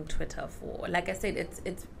you're using Twitter for. Like I said,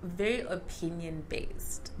 it's very opinion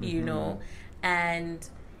based, you know, and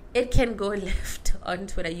it can go left on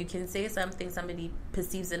Twitter. You can say something, somebody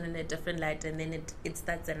perceives it in a different light, and then it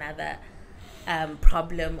starts another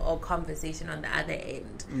problem or conversation on the other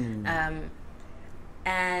end.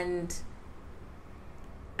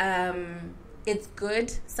 It's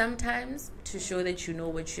good sometimes to show that you know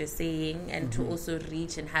what you're saying and to also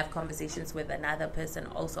reach and have conversations with another person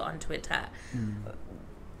also on Twitter.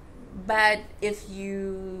 But if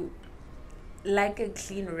you like a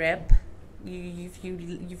clean rep, if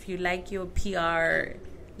you like your PR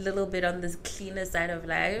little bit on the cleaner side of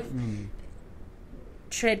life,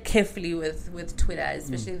 tread carefully with Twitter,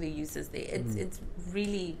 especially the users there. It's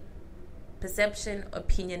really perception,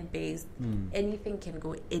 opinion based. Anything can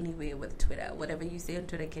go anywhere with Twitter. Whatever you say on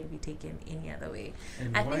Twitter can be taken any other way.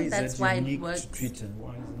 And I think that's why it works. To Twitter?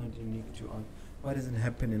 Why is it not unique to why doesn't it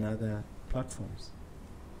happen in other platforms?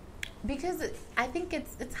 Because I think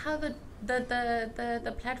it's how the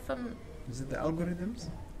platform. Is it the algorithms?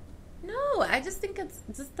 No, I just think it's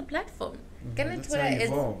just the platform. That's Twitter how it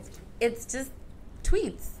evolved. It's just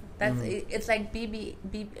tweets. That's it's like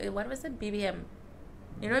what was it? BBM.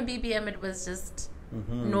 You know, BBM, it was just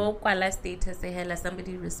no kwala status, say hello,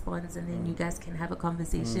 somebody responds, and then you guys can have a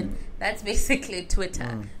conversation. That's basically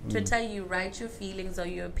Twitter. Twitter, you write your feelings or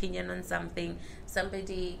your opinion on something.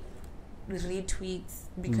 Somebody retweets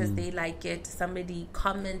because they like it. Somebody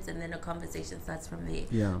comments, and then a conversation starts from there.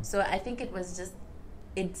 Yeah. So I think it's just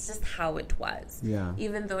how it was. Yeah.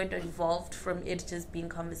 Even though it evolved from it just being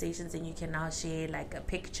conversations, and you can now share like a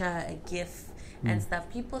picture, a GIF, and stuff.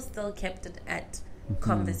 People still kept it at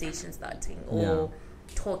conversation starting or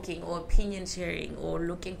talking or opinion sharing or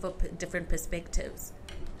looking for different perspectives.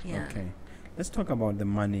 Okay, let's talk about the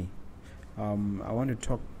money. I want to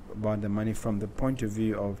talk about the money from the point of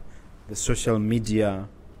view of the social media,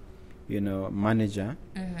 manager.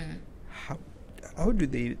 How do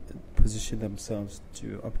they position themselves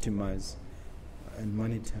to optimize and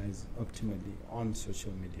monetize optimally on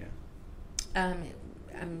social media?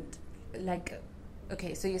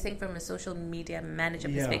 Okay, so you're saying from a social media manager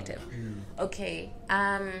perspective. Okay,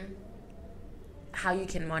 how you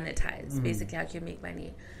can monetize, basically how you can make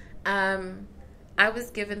money. I was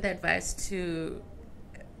given the advice to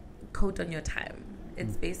code on your time.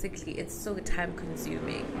 It's so time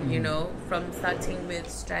consuming, from starting with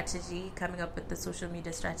strategy, coming up with the social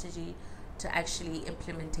media strategy, to actually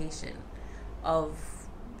implementation of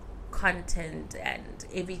content and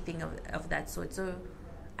everything of that sort. So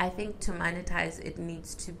I think to monetize, it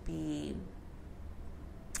needs to be,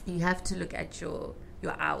 you have to look at your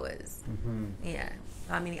hours. Yeah.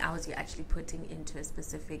 How many hours you're actually putting into a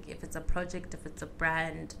specific, if it's a project, if it's a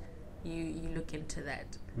brand, you look into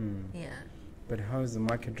that. Yeah. But how is the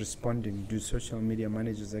market responding? Do social media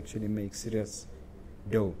managers actually make serious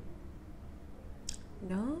dough?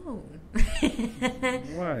 No.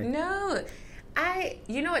 Why? No.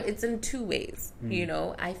 You know what, it's in two ways.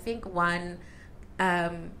 I think one,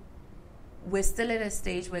 we're still at a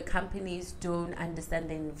stage where companies don't understand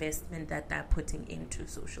the investment that they're putting into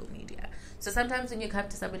social media. So sometimes when you come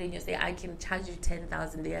to somebody and you say, I can charge you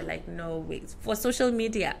 10,000, they're like, no, wait, for social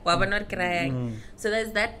media, we're not crying. So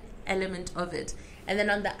there's that element of it. And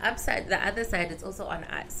then on the other side, it's also on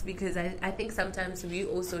us, because I think sometimes we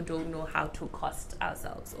also don't know how to cost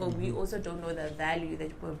ourselves, or we also don't know the value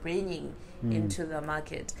that we're bringing into the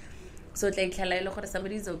market. So it's like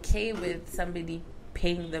somebody's okay with somebody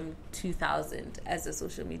paying them 2,000 as a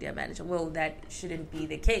social media manager. Well, that shouldn't be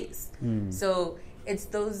the case. So it's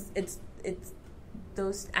those.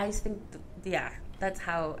 I think, that's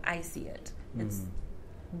how I see it. It's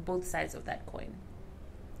both sides of that coin.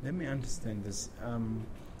 Let me understand this.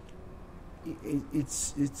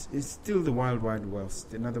 It's still the wild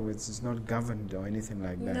west. In other words, it's not governed or anything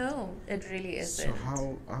like that. No, it really isn't.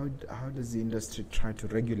 So how does the industry try to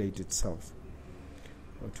regulate itself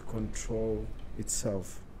or to control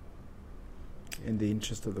itself in the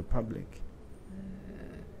interest of the public?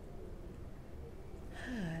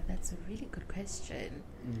 That's a really good question.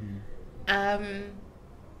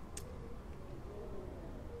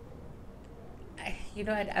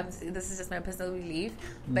 This is just my personal belief,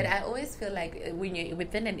 but I always feel like when you're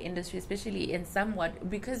within an industry, especially in somewhat,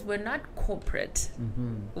 because we're not corporate,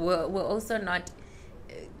 we're also not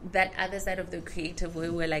that other side of the creative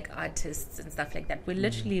where we're like artists and stuff like that. We're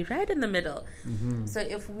literally right in the middle.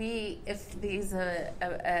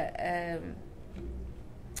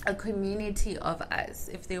 a community of us,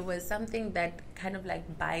 if there was something that kind of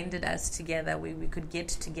like binded us together, where we could get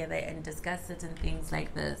together and discuss certain things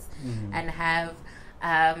like this, and have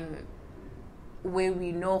where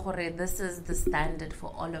we know this is the standard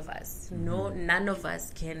for all of us. None of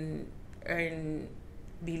us can earn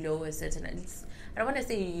below a certain. I don't want to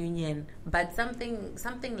say union, but something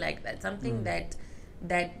like that. Something that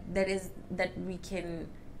we can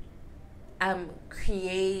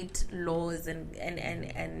create laws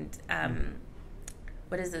and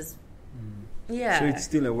what is this? Yeah. So it's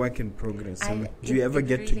still a work in progress. Do you ever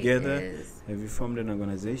get really together? Have you formed an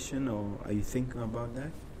organization, or are you thinking about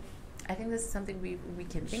that? I think this is something we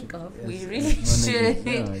can think of. Yes, we really should.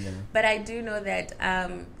 Yeah. But I do know that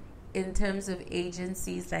in terms of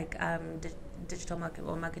agencies like digital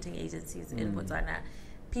marketing agencies in Botswana,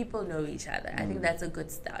 people know each other. I think that's a good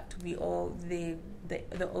start. We all the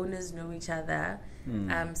owners know each other.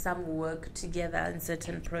 Some work together in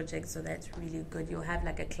certain projects, so that's really good. You'll have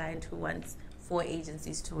like a client who wants 4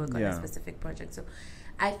 agencies to work on a specific project. So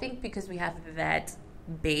I think because we have that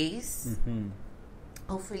base,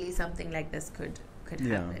 hopefully something like this could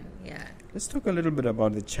happen. Yeah. Let's talk a little bit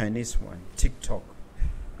about the Chinese one, TikTok.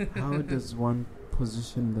 How does one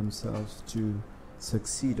position themselves to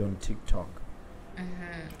succeed on TikTok?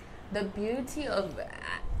 The beauty of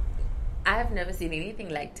I've never seen anything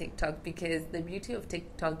like TikTok, because the beauty of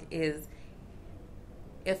TikTok is,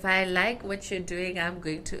 if I like what you're doing, I'm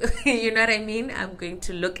going to you know what I mean, I'm going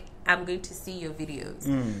to see your videos.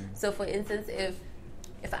 So for instance, if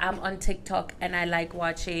I'm on TikTok and I like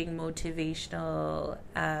watching motivational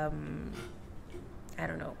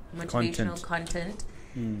content,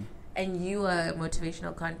 and you are a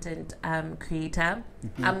motivational content creator,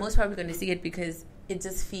 I'm most probably going to see it, because it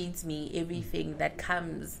just feeds me everything that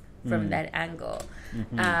comes from that angle.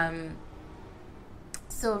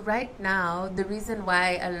 So right now, the reason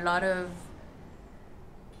why a lot of,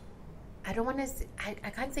 I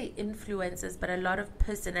can't say influencers, but a lot of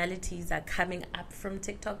personalities are coming up from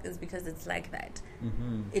TikTok is because it's like that.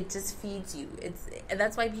 It just feeds you.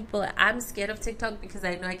 That's why I'm scared of TikTok, because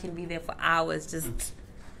I know I can be there for hours just,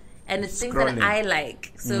 and it's things that I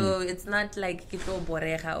like. So it's not like Kito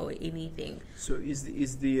Boreja or anything. So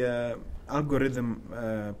is the algorithm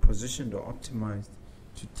positioned or optimized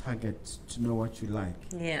to target, to know what you like?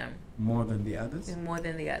 Yeah. More than the others? More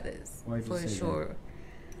than the others. Why do you say sure.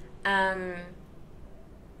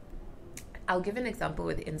 I'll give an example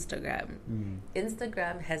with Instagram.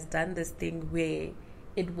 Instagram has done this thing where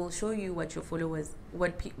it will show you what your followers,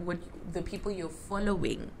 what the people you're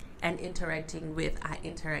following and interacting with are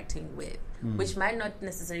interacting with, which might not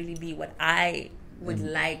necessarily be what I would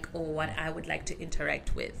like or what I would like to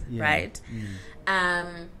interact with, right?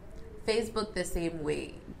 Facebook the same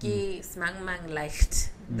way. Smangmang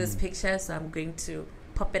liked this picture, so I'm going to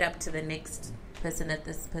pop it up to the next person that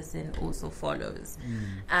this person also follows.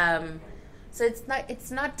 So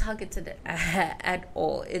it's not targeted at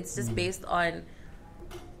all. It's just based on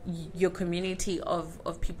your community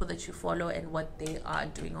of people that you follow and what they are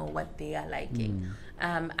doing or what they are liking.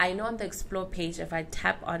 I know on the Explore page, if I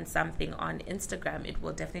tap on something on Instagram, it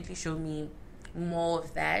will definitely show me more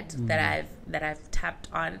of that I've tapped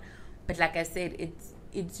on. But like I said,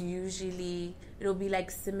 it's usually, it'll be like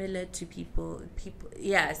similar to people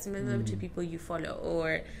to people you follow,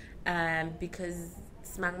 or because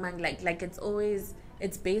smangmang like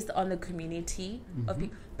it's based on the community of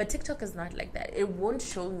people. But TikTok is not like that. It won't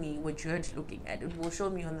show me what you're looking at. It will show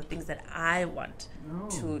me on the things that I want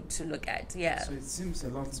to look at. Yeah. So it seems a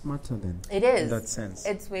lot smarter then. It is. In that sense.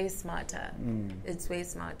 It's way smarter. It's way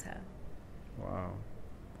smarter. Wow.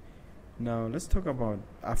 Now let's talk about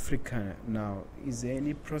Africa now. Is there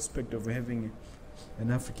any prospect of having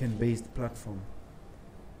an African-based platform?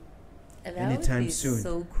 That anytime would be soon?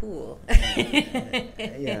 So cool.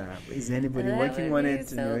 Yeah. Is anybody working on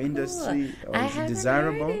it in your industry, or is it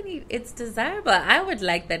desirable? It's desirable. I would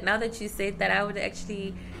like that. Now that you said that, I would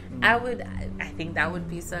actually, I think that would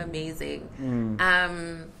be so amazing.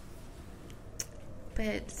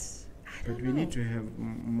 But we need to have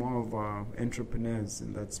more of our entrepreneurs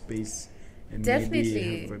in that space, and definitely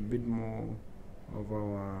maybe have a bit more of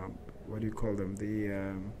our, what do you call them,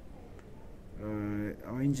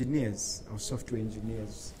 our engineers, our software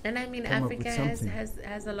engineers. And I mean, Africa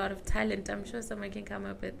has a lot of talent. I'm sure someone can come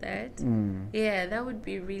up with that. Yeah, that would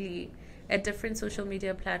be really a different social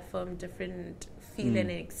media platform, different feel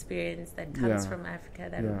and experience that comes from Africa.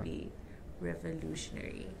 That would be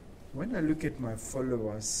revolutionary. When I look at my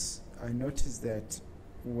followers, I notice that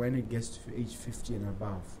when it gets to age 50 and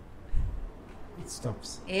above, it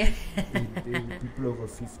stops. Yeah. People over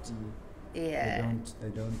 50, they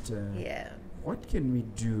don't what can we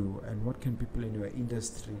do, and what can people in your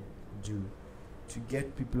industry do to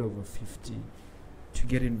get people over 50 to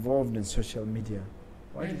get involved in social media?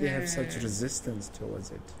 Why do they have such resistance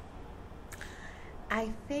towards it? I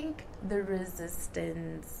think the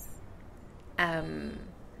resistance, I'll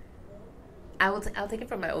take it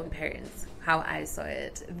from my own parents, how I saw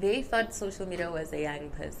it. They thought social media was a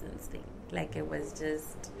young person's thing. Like it was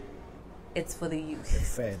just, it's for the youth. The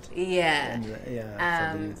fed. Yeah. For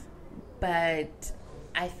the youth. But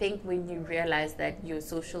I think when you realize that your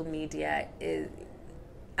social media is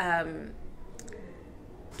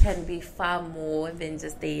can be far more than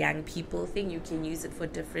just a young people thing, you can use it for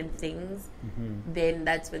different things, then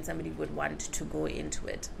that's when somebody would want to go into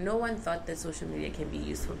it. No one thought that social media can be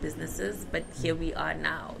used for businesses, but here we are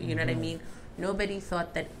now. You know what I mean? Nobody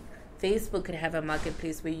thought that Facebook could have a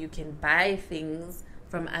marketplace where you can buy things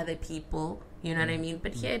from other people. You know what I mean?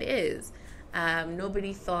 But here it is.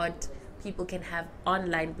 Nobody thought people can have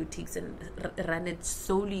online boutiques and run it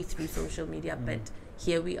solely through social media, but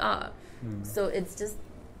here we are. So it's just,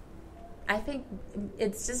 I think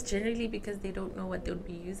it's just generally because they don't know what they would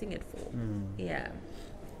be using it for. Yeah.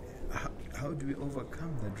 How do we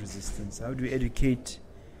overcome that resistance? How do we educate?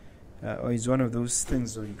 Or is one of those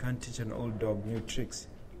things where you can't teach an old dog new tricks?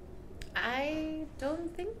 I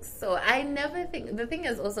don't think so. I never think. The thing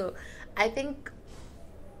is also, I think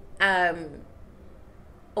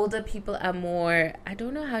older people are more, I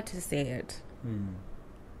don't know how to say it.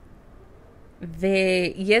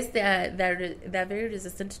 They're very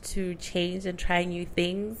resistant to change and trying new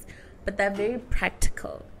things, but they're very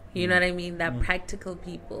practical. You know what I mean? They're practical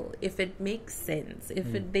people. If it makes sense,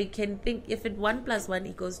 if they can think, if it 1 +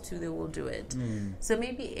 1 = 2, they will do it. So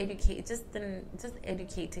maybe just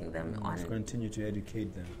educating them on. Continue to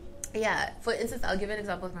educate them. Yeah. For instance, I'll give an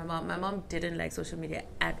example of my mom. My mom didn't like social media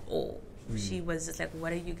at all. She was just like,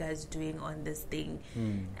 "What are you guys doing on this thing?"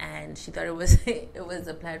 And she thought it was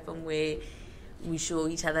a platform where we show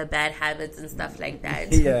each other bad habits and stuff like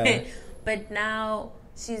that. Yeah. But now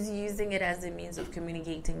she's using it as a means of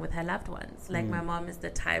communicating with her loved ones. Like my mom is the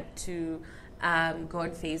type to go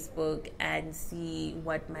on Facebook and see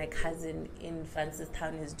what my cousin in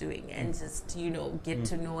Francistown is doing and just, get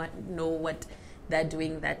to know what they're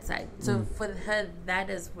doing that side. So for her, that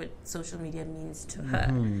is what social media means to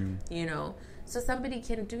her, So somebody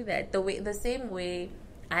can do that. The same way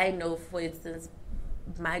I know, for instance,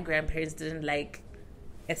 my grandparents didn't like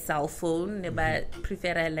a cell phone, but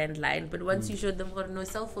prefer a landline. But once you showed them no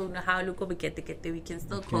cell phone, how we can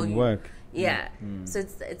still call you. Work. Yeah. So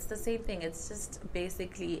it's the same thing. It's just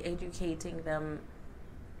basically educating them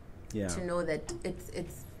to know that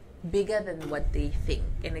it's bigger than what they think,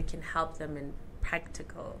 and it can help them in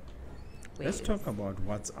practical ways. Let's talk about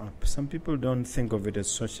WhatsApp. Some people don't think of it as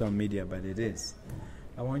social media, but it is.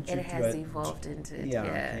 I want you it has evolved into it.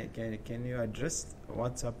 Yeah. Can you address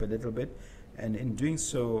WhatsApp a little bit, and in doing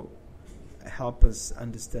so, help us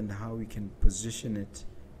understand how we can position it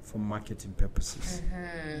for marketing purposes?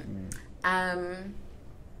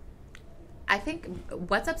 I think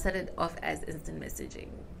WhatsApp started off as instant messaging,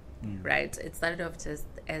 right? It started off just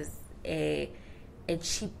as a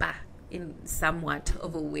cheaper, in somewhat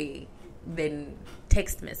of a way, than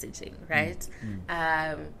text messaging, right?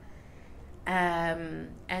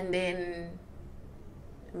 And then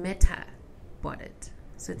Meta bought it,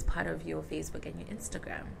 so it's part of your Facebook and your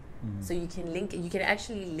Instagram. So you can link. You can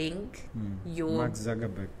actually link your Mark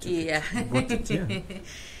Zuckerberg. Bought it,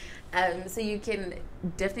 so you can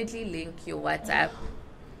definitely link your WhatsApp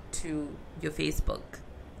to your Facebook,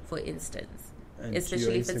 for instance. And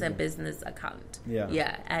especially if it's a business account,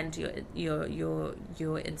 and your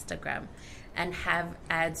Instagram, and have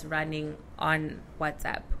ads running on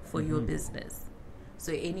WhatsApp for your business.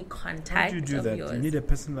 So any contact. How do you do that? Yours, you need a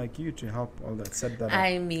person like you to help all that, set that up.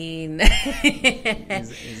 I mean,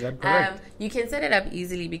 is that correct? You can set it up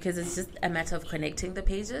easily because it's just a matter of connecting the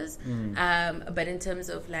pages. But in terms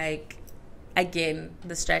of again,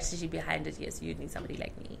 the strategy behind it, yes, you need somebody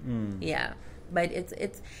like me. Yeah. But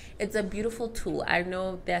it's a beautiful tool. I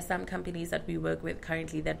know there are some companies that we work with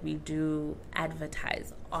currently that we do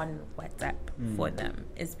advertise on WhatsApp for them,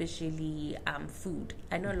 especially food.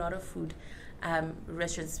 I know a lot of food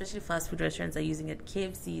restaurants, especially fast food restaurants, are using it.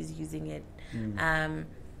 KFC is using it.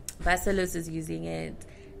 Vaselos is using it.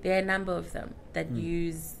 There are a number of them that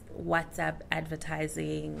use WhatsApp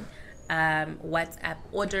advertising, WhatsApp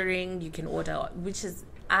ordering. You can order, which is,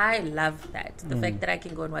 I love that. The fact that I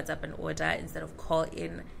can go on WhatsApp and order instead of call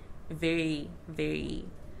in, very, very,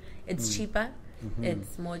 it's cheaper,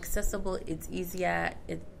 it's more accessible, it's easier,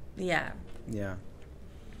 Yeah.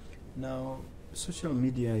 Now, social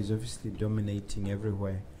media is obviously dominating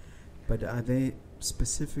everywhere, But are there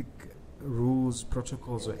specific rules,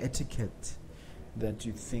 protocols, or etiquette that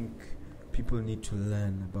you think people need to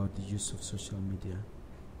learn about the use of social media,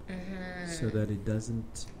 so that it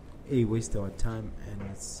doesn't waste our time, and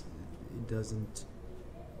it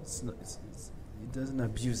doesn't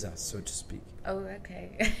abuse us, so to speak? Oh,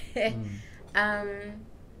 okay.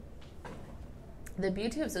 The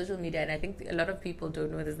beauty of social media, and I think a lot of people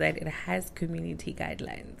don't know, is that it has community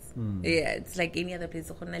guidelines. Yeah, it's like any other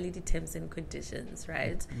place. Terms and conditions,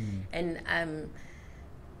 right? And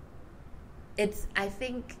I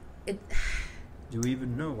think it. Do we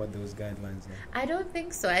even know what those guidelines are? I don't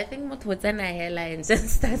think so. I think Mothotsana Airlines just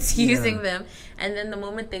starts using them, and then the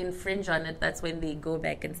moment they infringe on it, that's when they go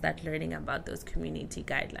back and start learning about those community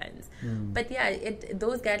guidelines. But yeah,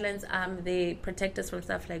 those guidelines they protect us from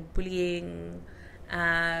stuff like bullying,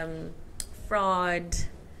 fraud,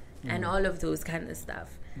 and all of those kind of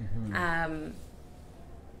stuff.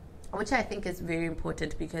 Which I think is very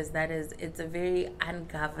important, because it's a very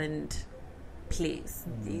ungoverned place.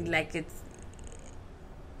 Like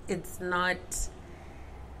it's not.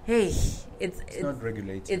 Hey, it's not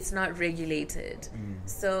regulated. It's not regulated.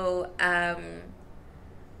 So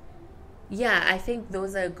yeah, I think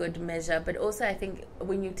those are a good measure. But also, I think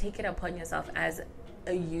when you take it upon yourself as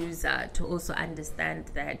a user to also understand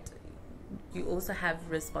that you also have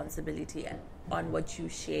responsibility on what you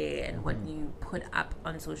share and what you put up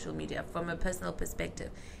on social media from a personal perspective.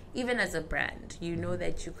 Even as a brand, you know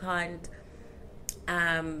that you can't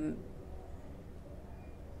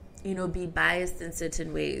be biased in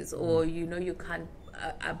certain ways, or you can't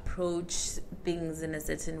approach things in a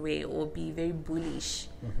certain way, or be very bullish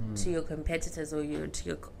to your competitors or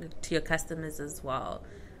to your customers as well.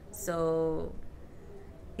 So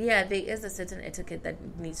yeah, there is a certain etiquette that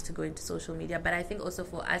needs to go into social media, but I think also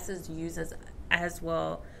for us as users as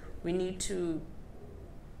well, we need to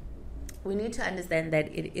understand that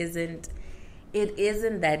it isn't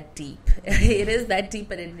that deep. It is that deep,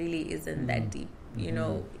 but it really isn't that deep.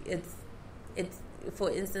 It's for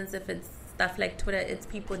instance, if it's stuff like Twitter, it's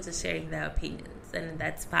people just sharing their opinions, and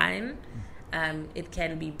that's fine. It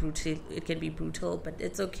can be brutal, but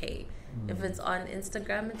it's okay. If it's on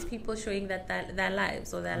Instagram, it's people showing their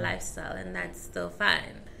lives or their lifestyle, and that's still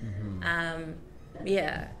fine.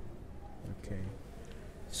 Yeah. Okay.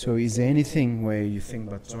 So is there anything where you think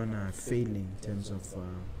Botswana are failing in terms of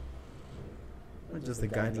not just the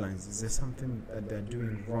guidelines? Is there something that they're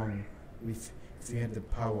doing wrong? If you had the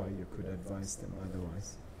power, you could advise them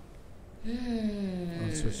otherwise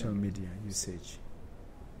on social media usage.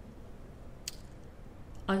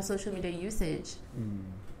 On social media usage?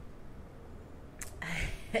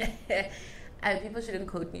 People shouldn't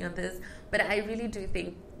quote me on this, but I really do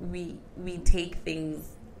think we take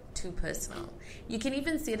things too personal. You can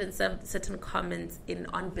even see it in some certain comments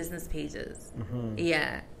on business pages.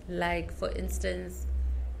 Yeah, like for instance,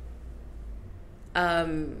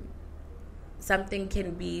 something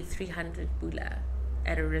can be 300 bula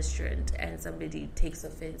at a restaurant, and somebody takes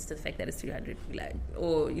offense to the fact that it's 300 bula.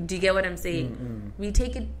 Or do you get what I'm saying? We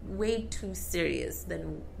take it way too serious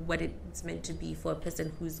than what it's meant to be for a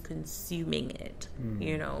person who's consuming it.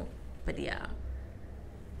 But yeah.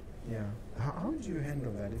 How do you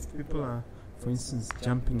handle that if people are, for instance,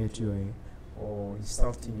 jumping at you or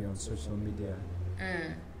insulting you on social media?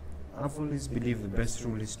 I've always believed the best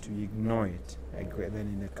rule is to ignore it.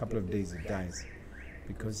 Then in a couple of days it dies.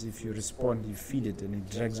 Because if you respond, you feed it and it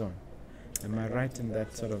drags on. Am I right in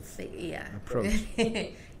that sort of approach?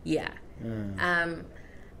 Yeah.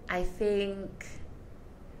 I think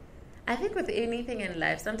with anything in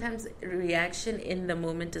life, sometimes reaction in the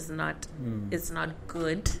moment is not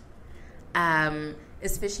good.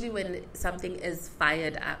 Especially when something is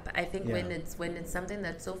fired up. I think when it's something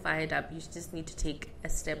that's so fired up, you just need to take a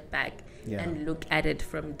step back and look at it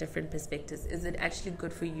from different perspectives. Is it actually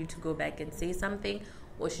good for you to go back and say something,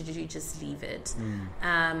 or should you just leave it?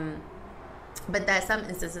 But there are some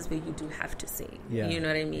instances where you do have to say. You know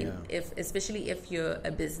what I mean? Especially if you're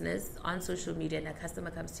a business on social media and a customer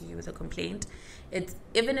comes to you with a complaint,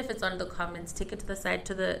 even if it's on the comments, take it to the side,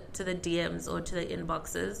 to the DMs or to the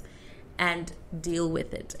inboxes, and deal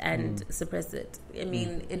with it and suppress it. I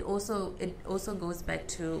mean, it also goes back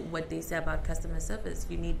to what they say about customer service.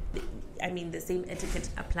 The same etiquette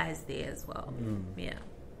applies there as well. Yeah.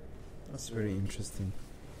 That's very interesting.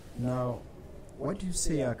 Now, what do you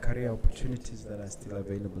say are career opportunities that are still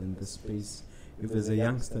available in this space? If there's a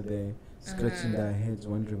youngster there scratching their heads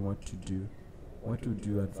wondering what to do, what would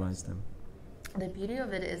you advise them? The beauty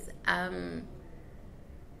of it is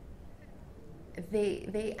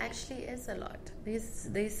They actually is a lot.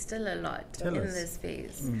 There's still a lot in this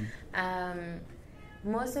space.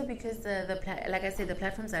 More so because like I said, the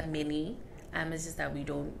platforms are many. It's just that we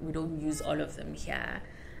don't use all of them here.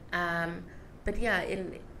 But yeah,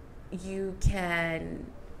 you can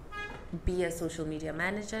be a social media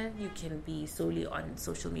manager. You can be solely on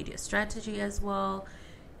social media strategy as well.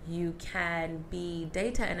 You can be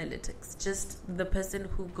data analytics, just the person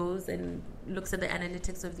who goes and looks at the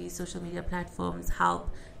analytics of these social media platforms, help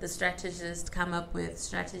the strategist come up with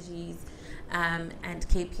strategies and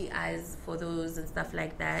KPIs for those and stuff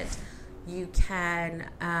like that. You can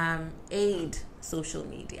aid social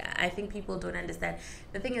media. I think people don't understand.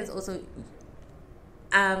 The thing is also,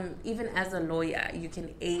 even as a lawyer, you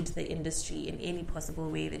can aid the industry in any possible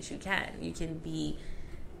way that you can. You can be,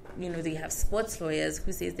 they have sports lawyers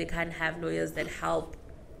who says they can't have lawyers that help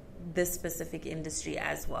this specific industry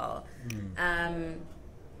as well.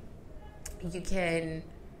 You can,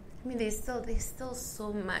 there's still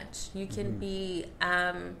so much. You can be,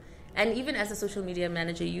 and even as a social media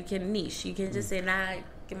manager, you can niche. You can just say, nah,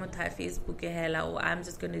 Facebook, or I'm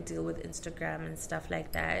just going to deal with Instagram and stuff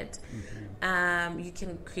like that. You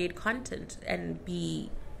can create content and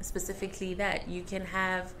be specifically that. You can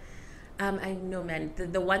have, I know, man,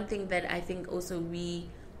 the one thing that I think also we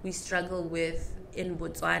struggle with in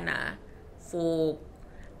Botswana for,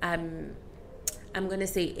 I'm going to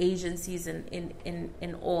say agencies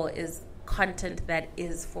in all, is content that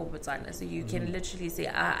is for Botswana. So you can literally say,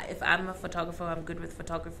 if I'm a photographer, I'm good with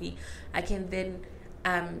photography, I can then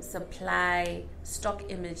supply stock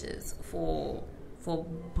images for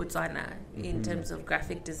Botswana in terms of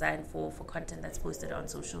graphic design for content that's posted on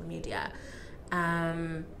social media.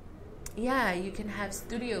 You can have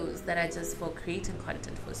studios that are just for creating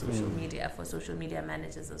content for social media, for social media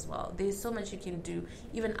managers as well. There's so much you can do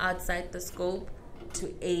even outside the scope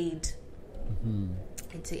to aid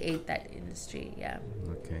that industry.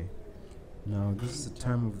 Okay. Now this is the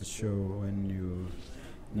time of the show when you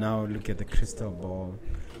now look at the crystal ball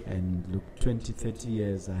and look 20-30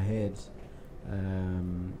 years ahead,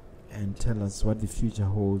 and tell us what the future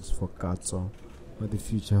holds for Katso, what the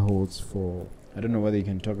future holds for, I don't know whether you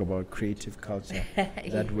can talk about creative culture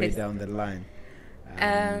that way down the line.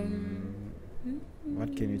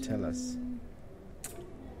 What can you tell us?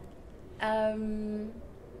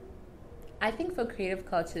 I think for creative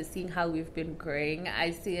culture, seeing how we've been growing,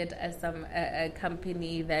 I see it as a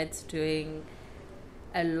company that's doing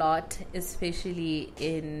a lot, especially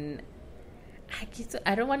in,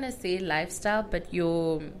 I don't want to say lifestyle, but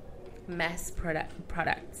your mass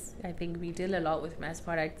products. I think we deal a lot with mass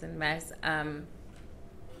products and mass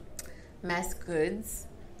goods.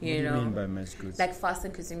 What do you mean by mass goods? Like fast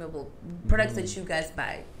and consumable products that you guys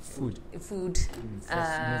buy. Food.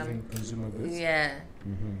 Fast-moving consumer goods. Yeah.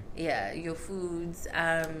 Yeah, your foods.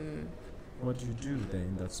 What do you do there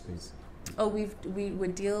in that space? Oh, we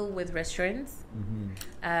deal with restaurants.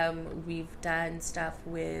 We've done stuff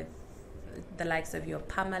with the likes of your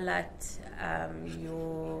Parmalat,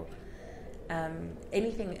 your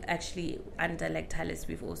anything actually under Lactalis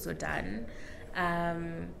we've also done.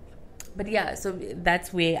 But yeah, so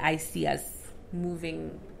that's where I see us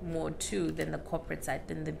moving more to than the corporate side,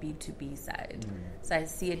 than the B2B side. So I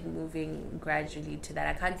see it moving gradually to that.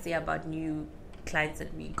 I can't say about new clients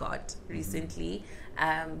that we got recently,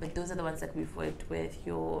 but those are the ones that we've worked with.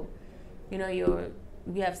 We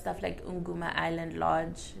have stuff like Unguma Island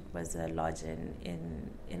Lodge. It was a lodge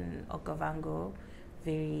in Okavango.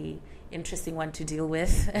 Very interesting one to deal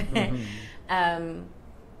with.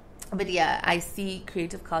 But yeah, I see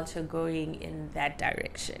creative culture going in that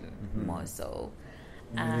direction more so.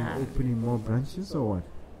 Opening more branches or what?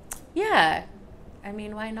 Yeah, I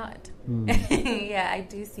mean, why not? Yeah, I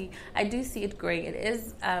do see it growing. It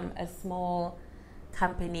is a small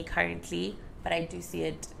company currently, but I do see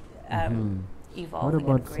it evolving. What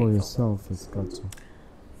about for yourself, as Katso?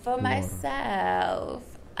 For myself,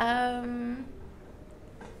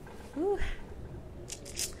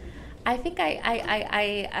 I think I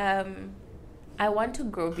want to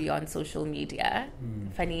grow beyond social media.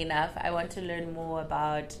 Funny enough, I want to learn more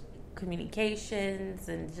about communications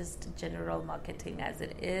and just general marketing as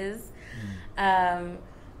it is.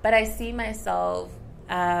 But I see myself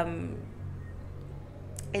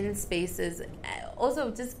in spaces, also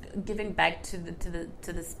just giving back to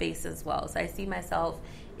the space as well. So I see myself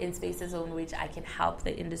in spaces in which I can help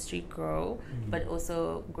the industry grow, but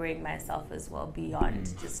also growing myself as well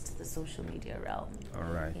beyond just the social media realm. All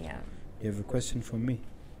right. Yeah. You have a question for me?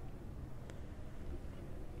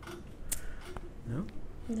 No?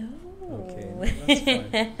 No. Okay, no, that's fine.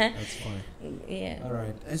 That's fine. Yeah. All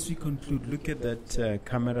right. As we conclude, look at that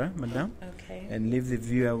camera, madam. Okay. And leave the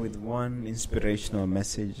viewer with one inspirational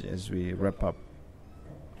message as we wrap up.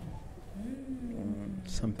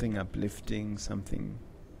 Something uplifting, something.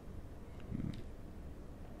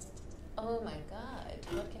 Oh my God,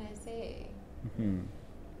 what can I say?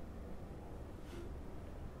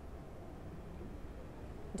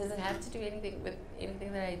 Does it have to do anything with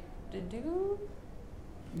anything that I do?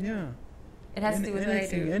 Yeah. It has to do with what I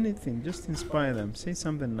do. Anything. Just inspire them. Say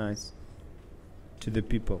something nice to the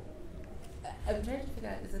people. I'm trying to figure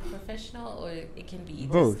out, is it professional or it can be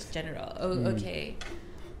Both. just general? Oh, okay.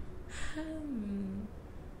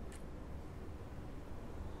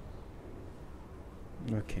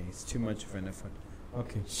 Okay, it's too much of an effort.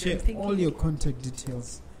 Okay, share thinking. all your contact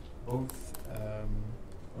details, both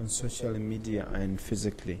on social media and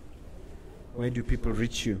physically. Where do people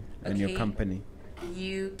reach you and your company?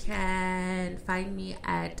 You can find me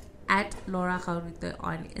at Laura Gaorutwe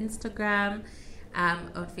on Instagram.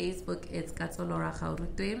 On Facebook, it's Katso Laura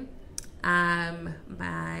Gaorutwe.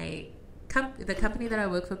 The company that I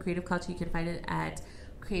work for, Creative Culture, you can find it at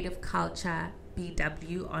Creative Culture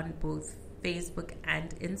BW on both Facebook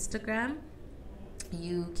and Instagram.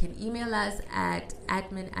 You can email us at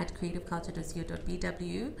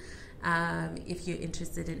admin@creativeculture.co.bw if you're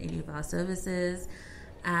interested in any of our services.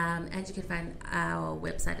 And you can find our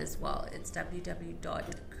website as well. It's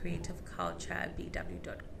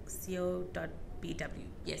www.creativeculturebw.co.bw.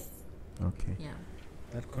 Yes. Okay. Yeah.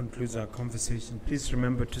 That concludes our conversation. Please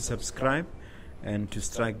remember to subscribe and to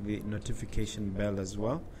strike the notification bell as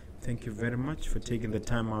well. Thank you very much for taking the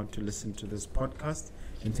time out to listen to this podcast.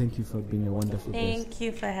 And thank you for being a wonderful guest. Thank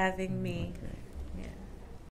you for having me. Okay.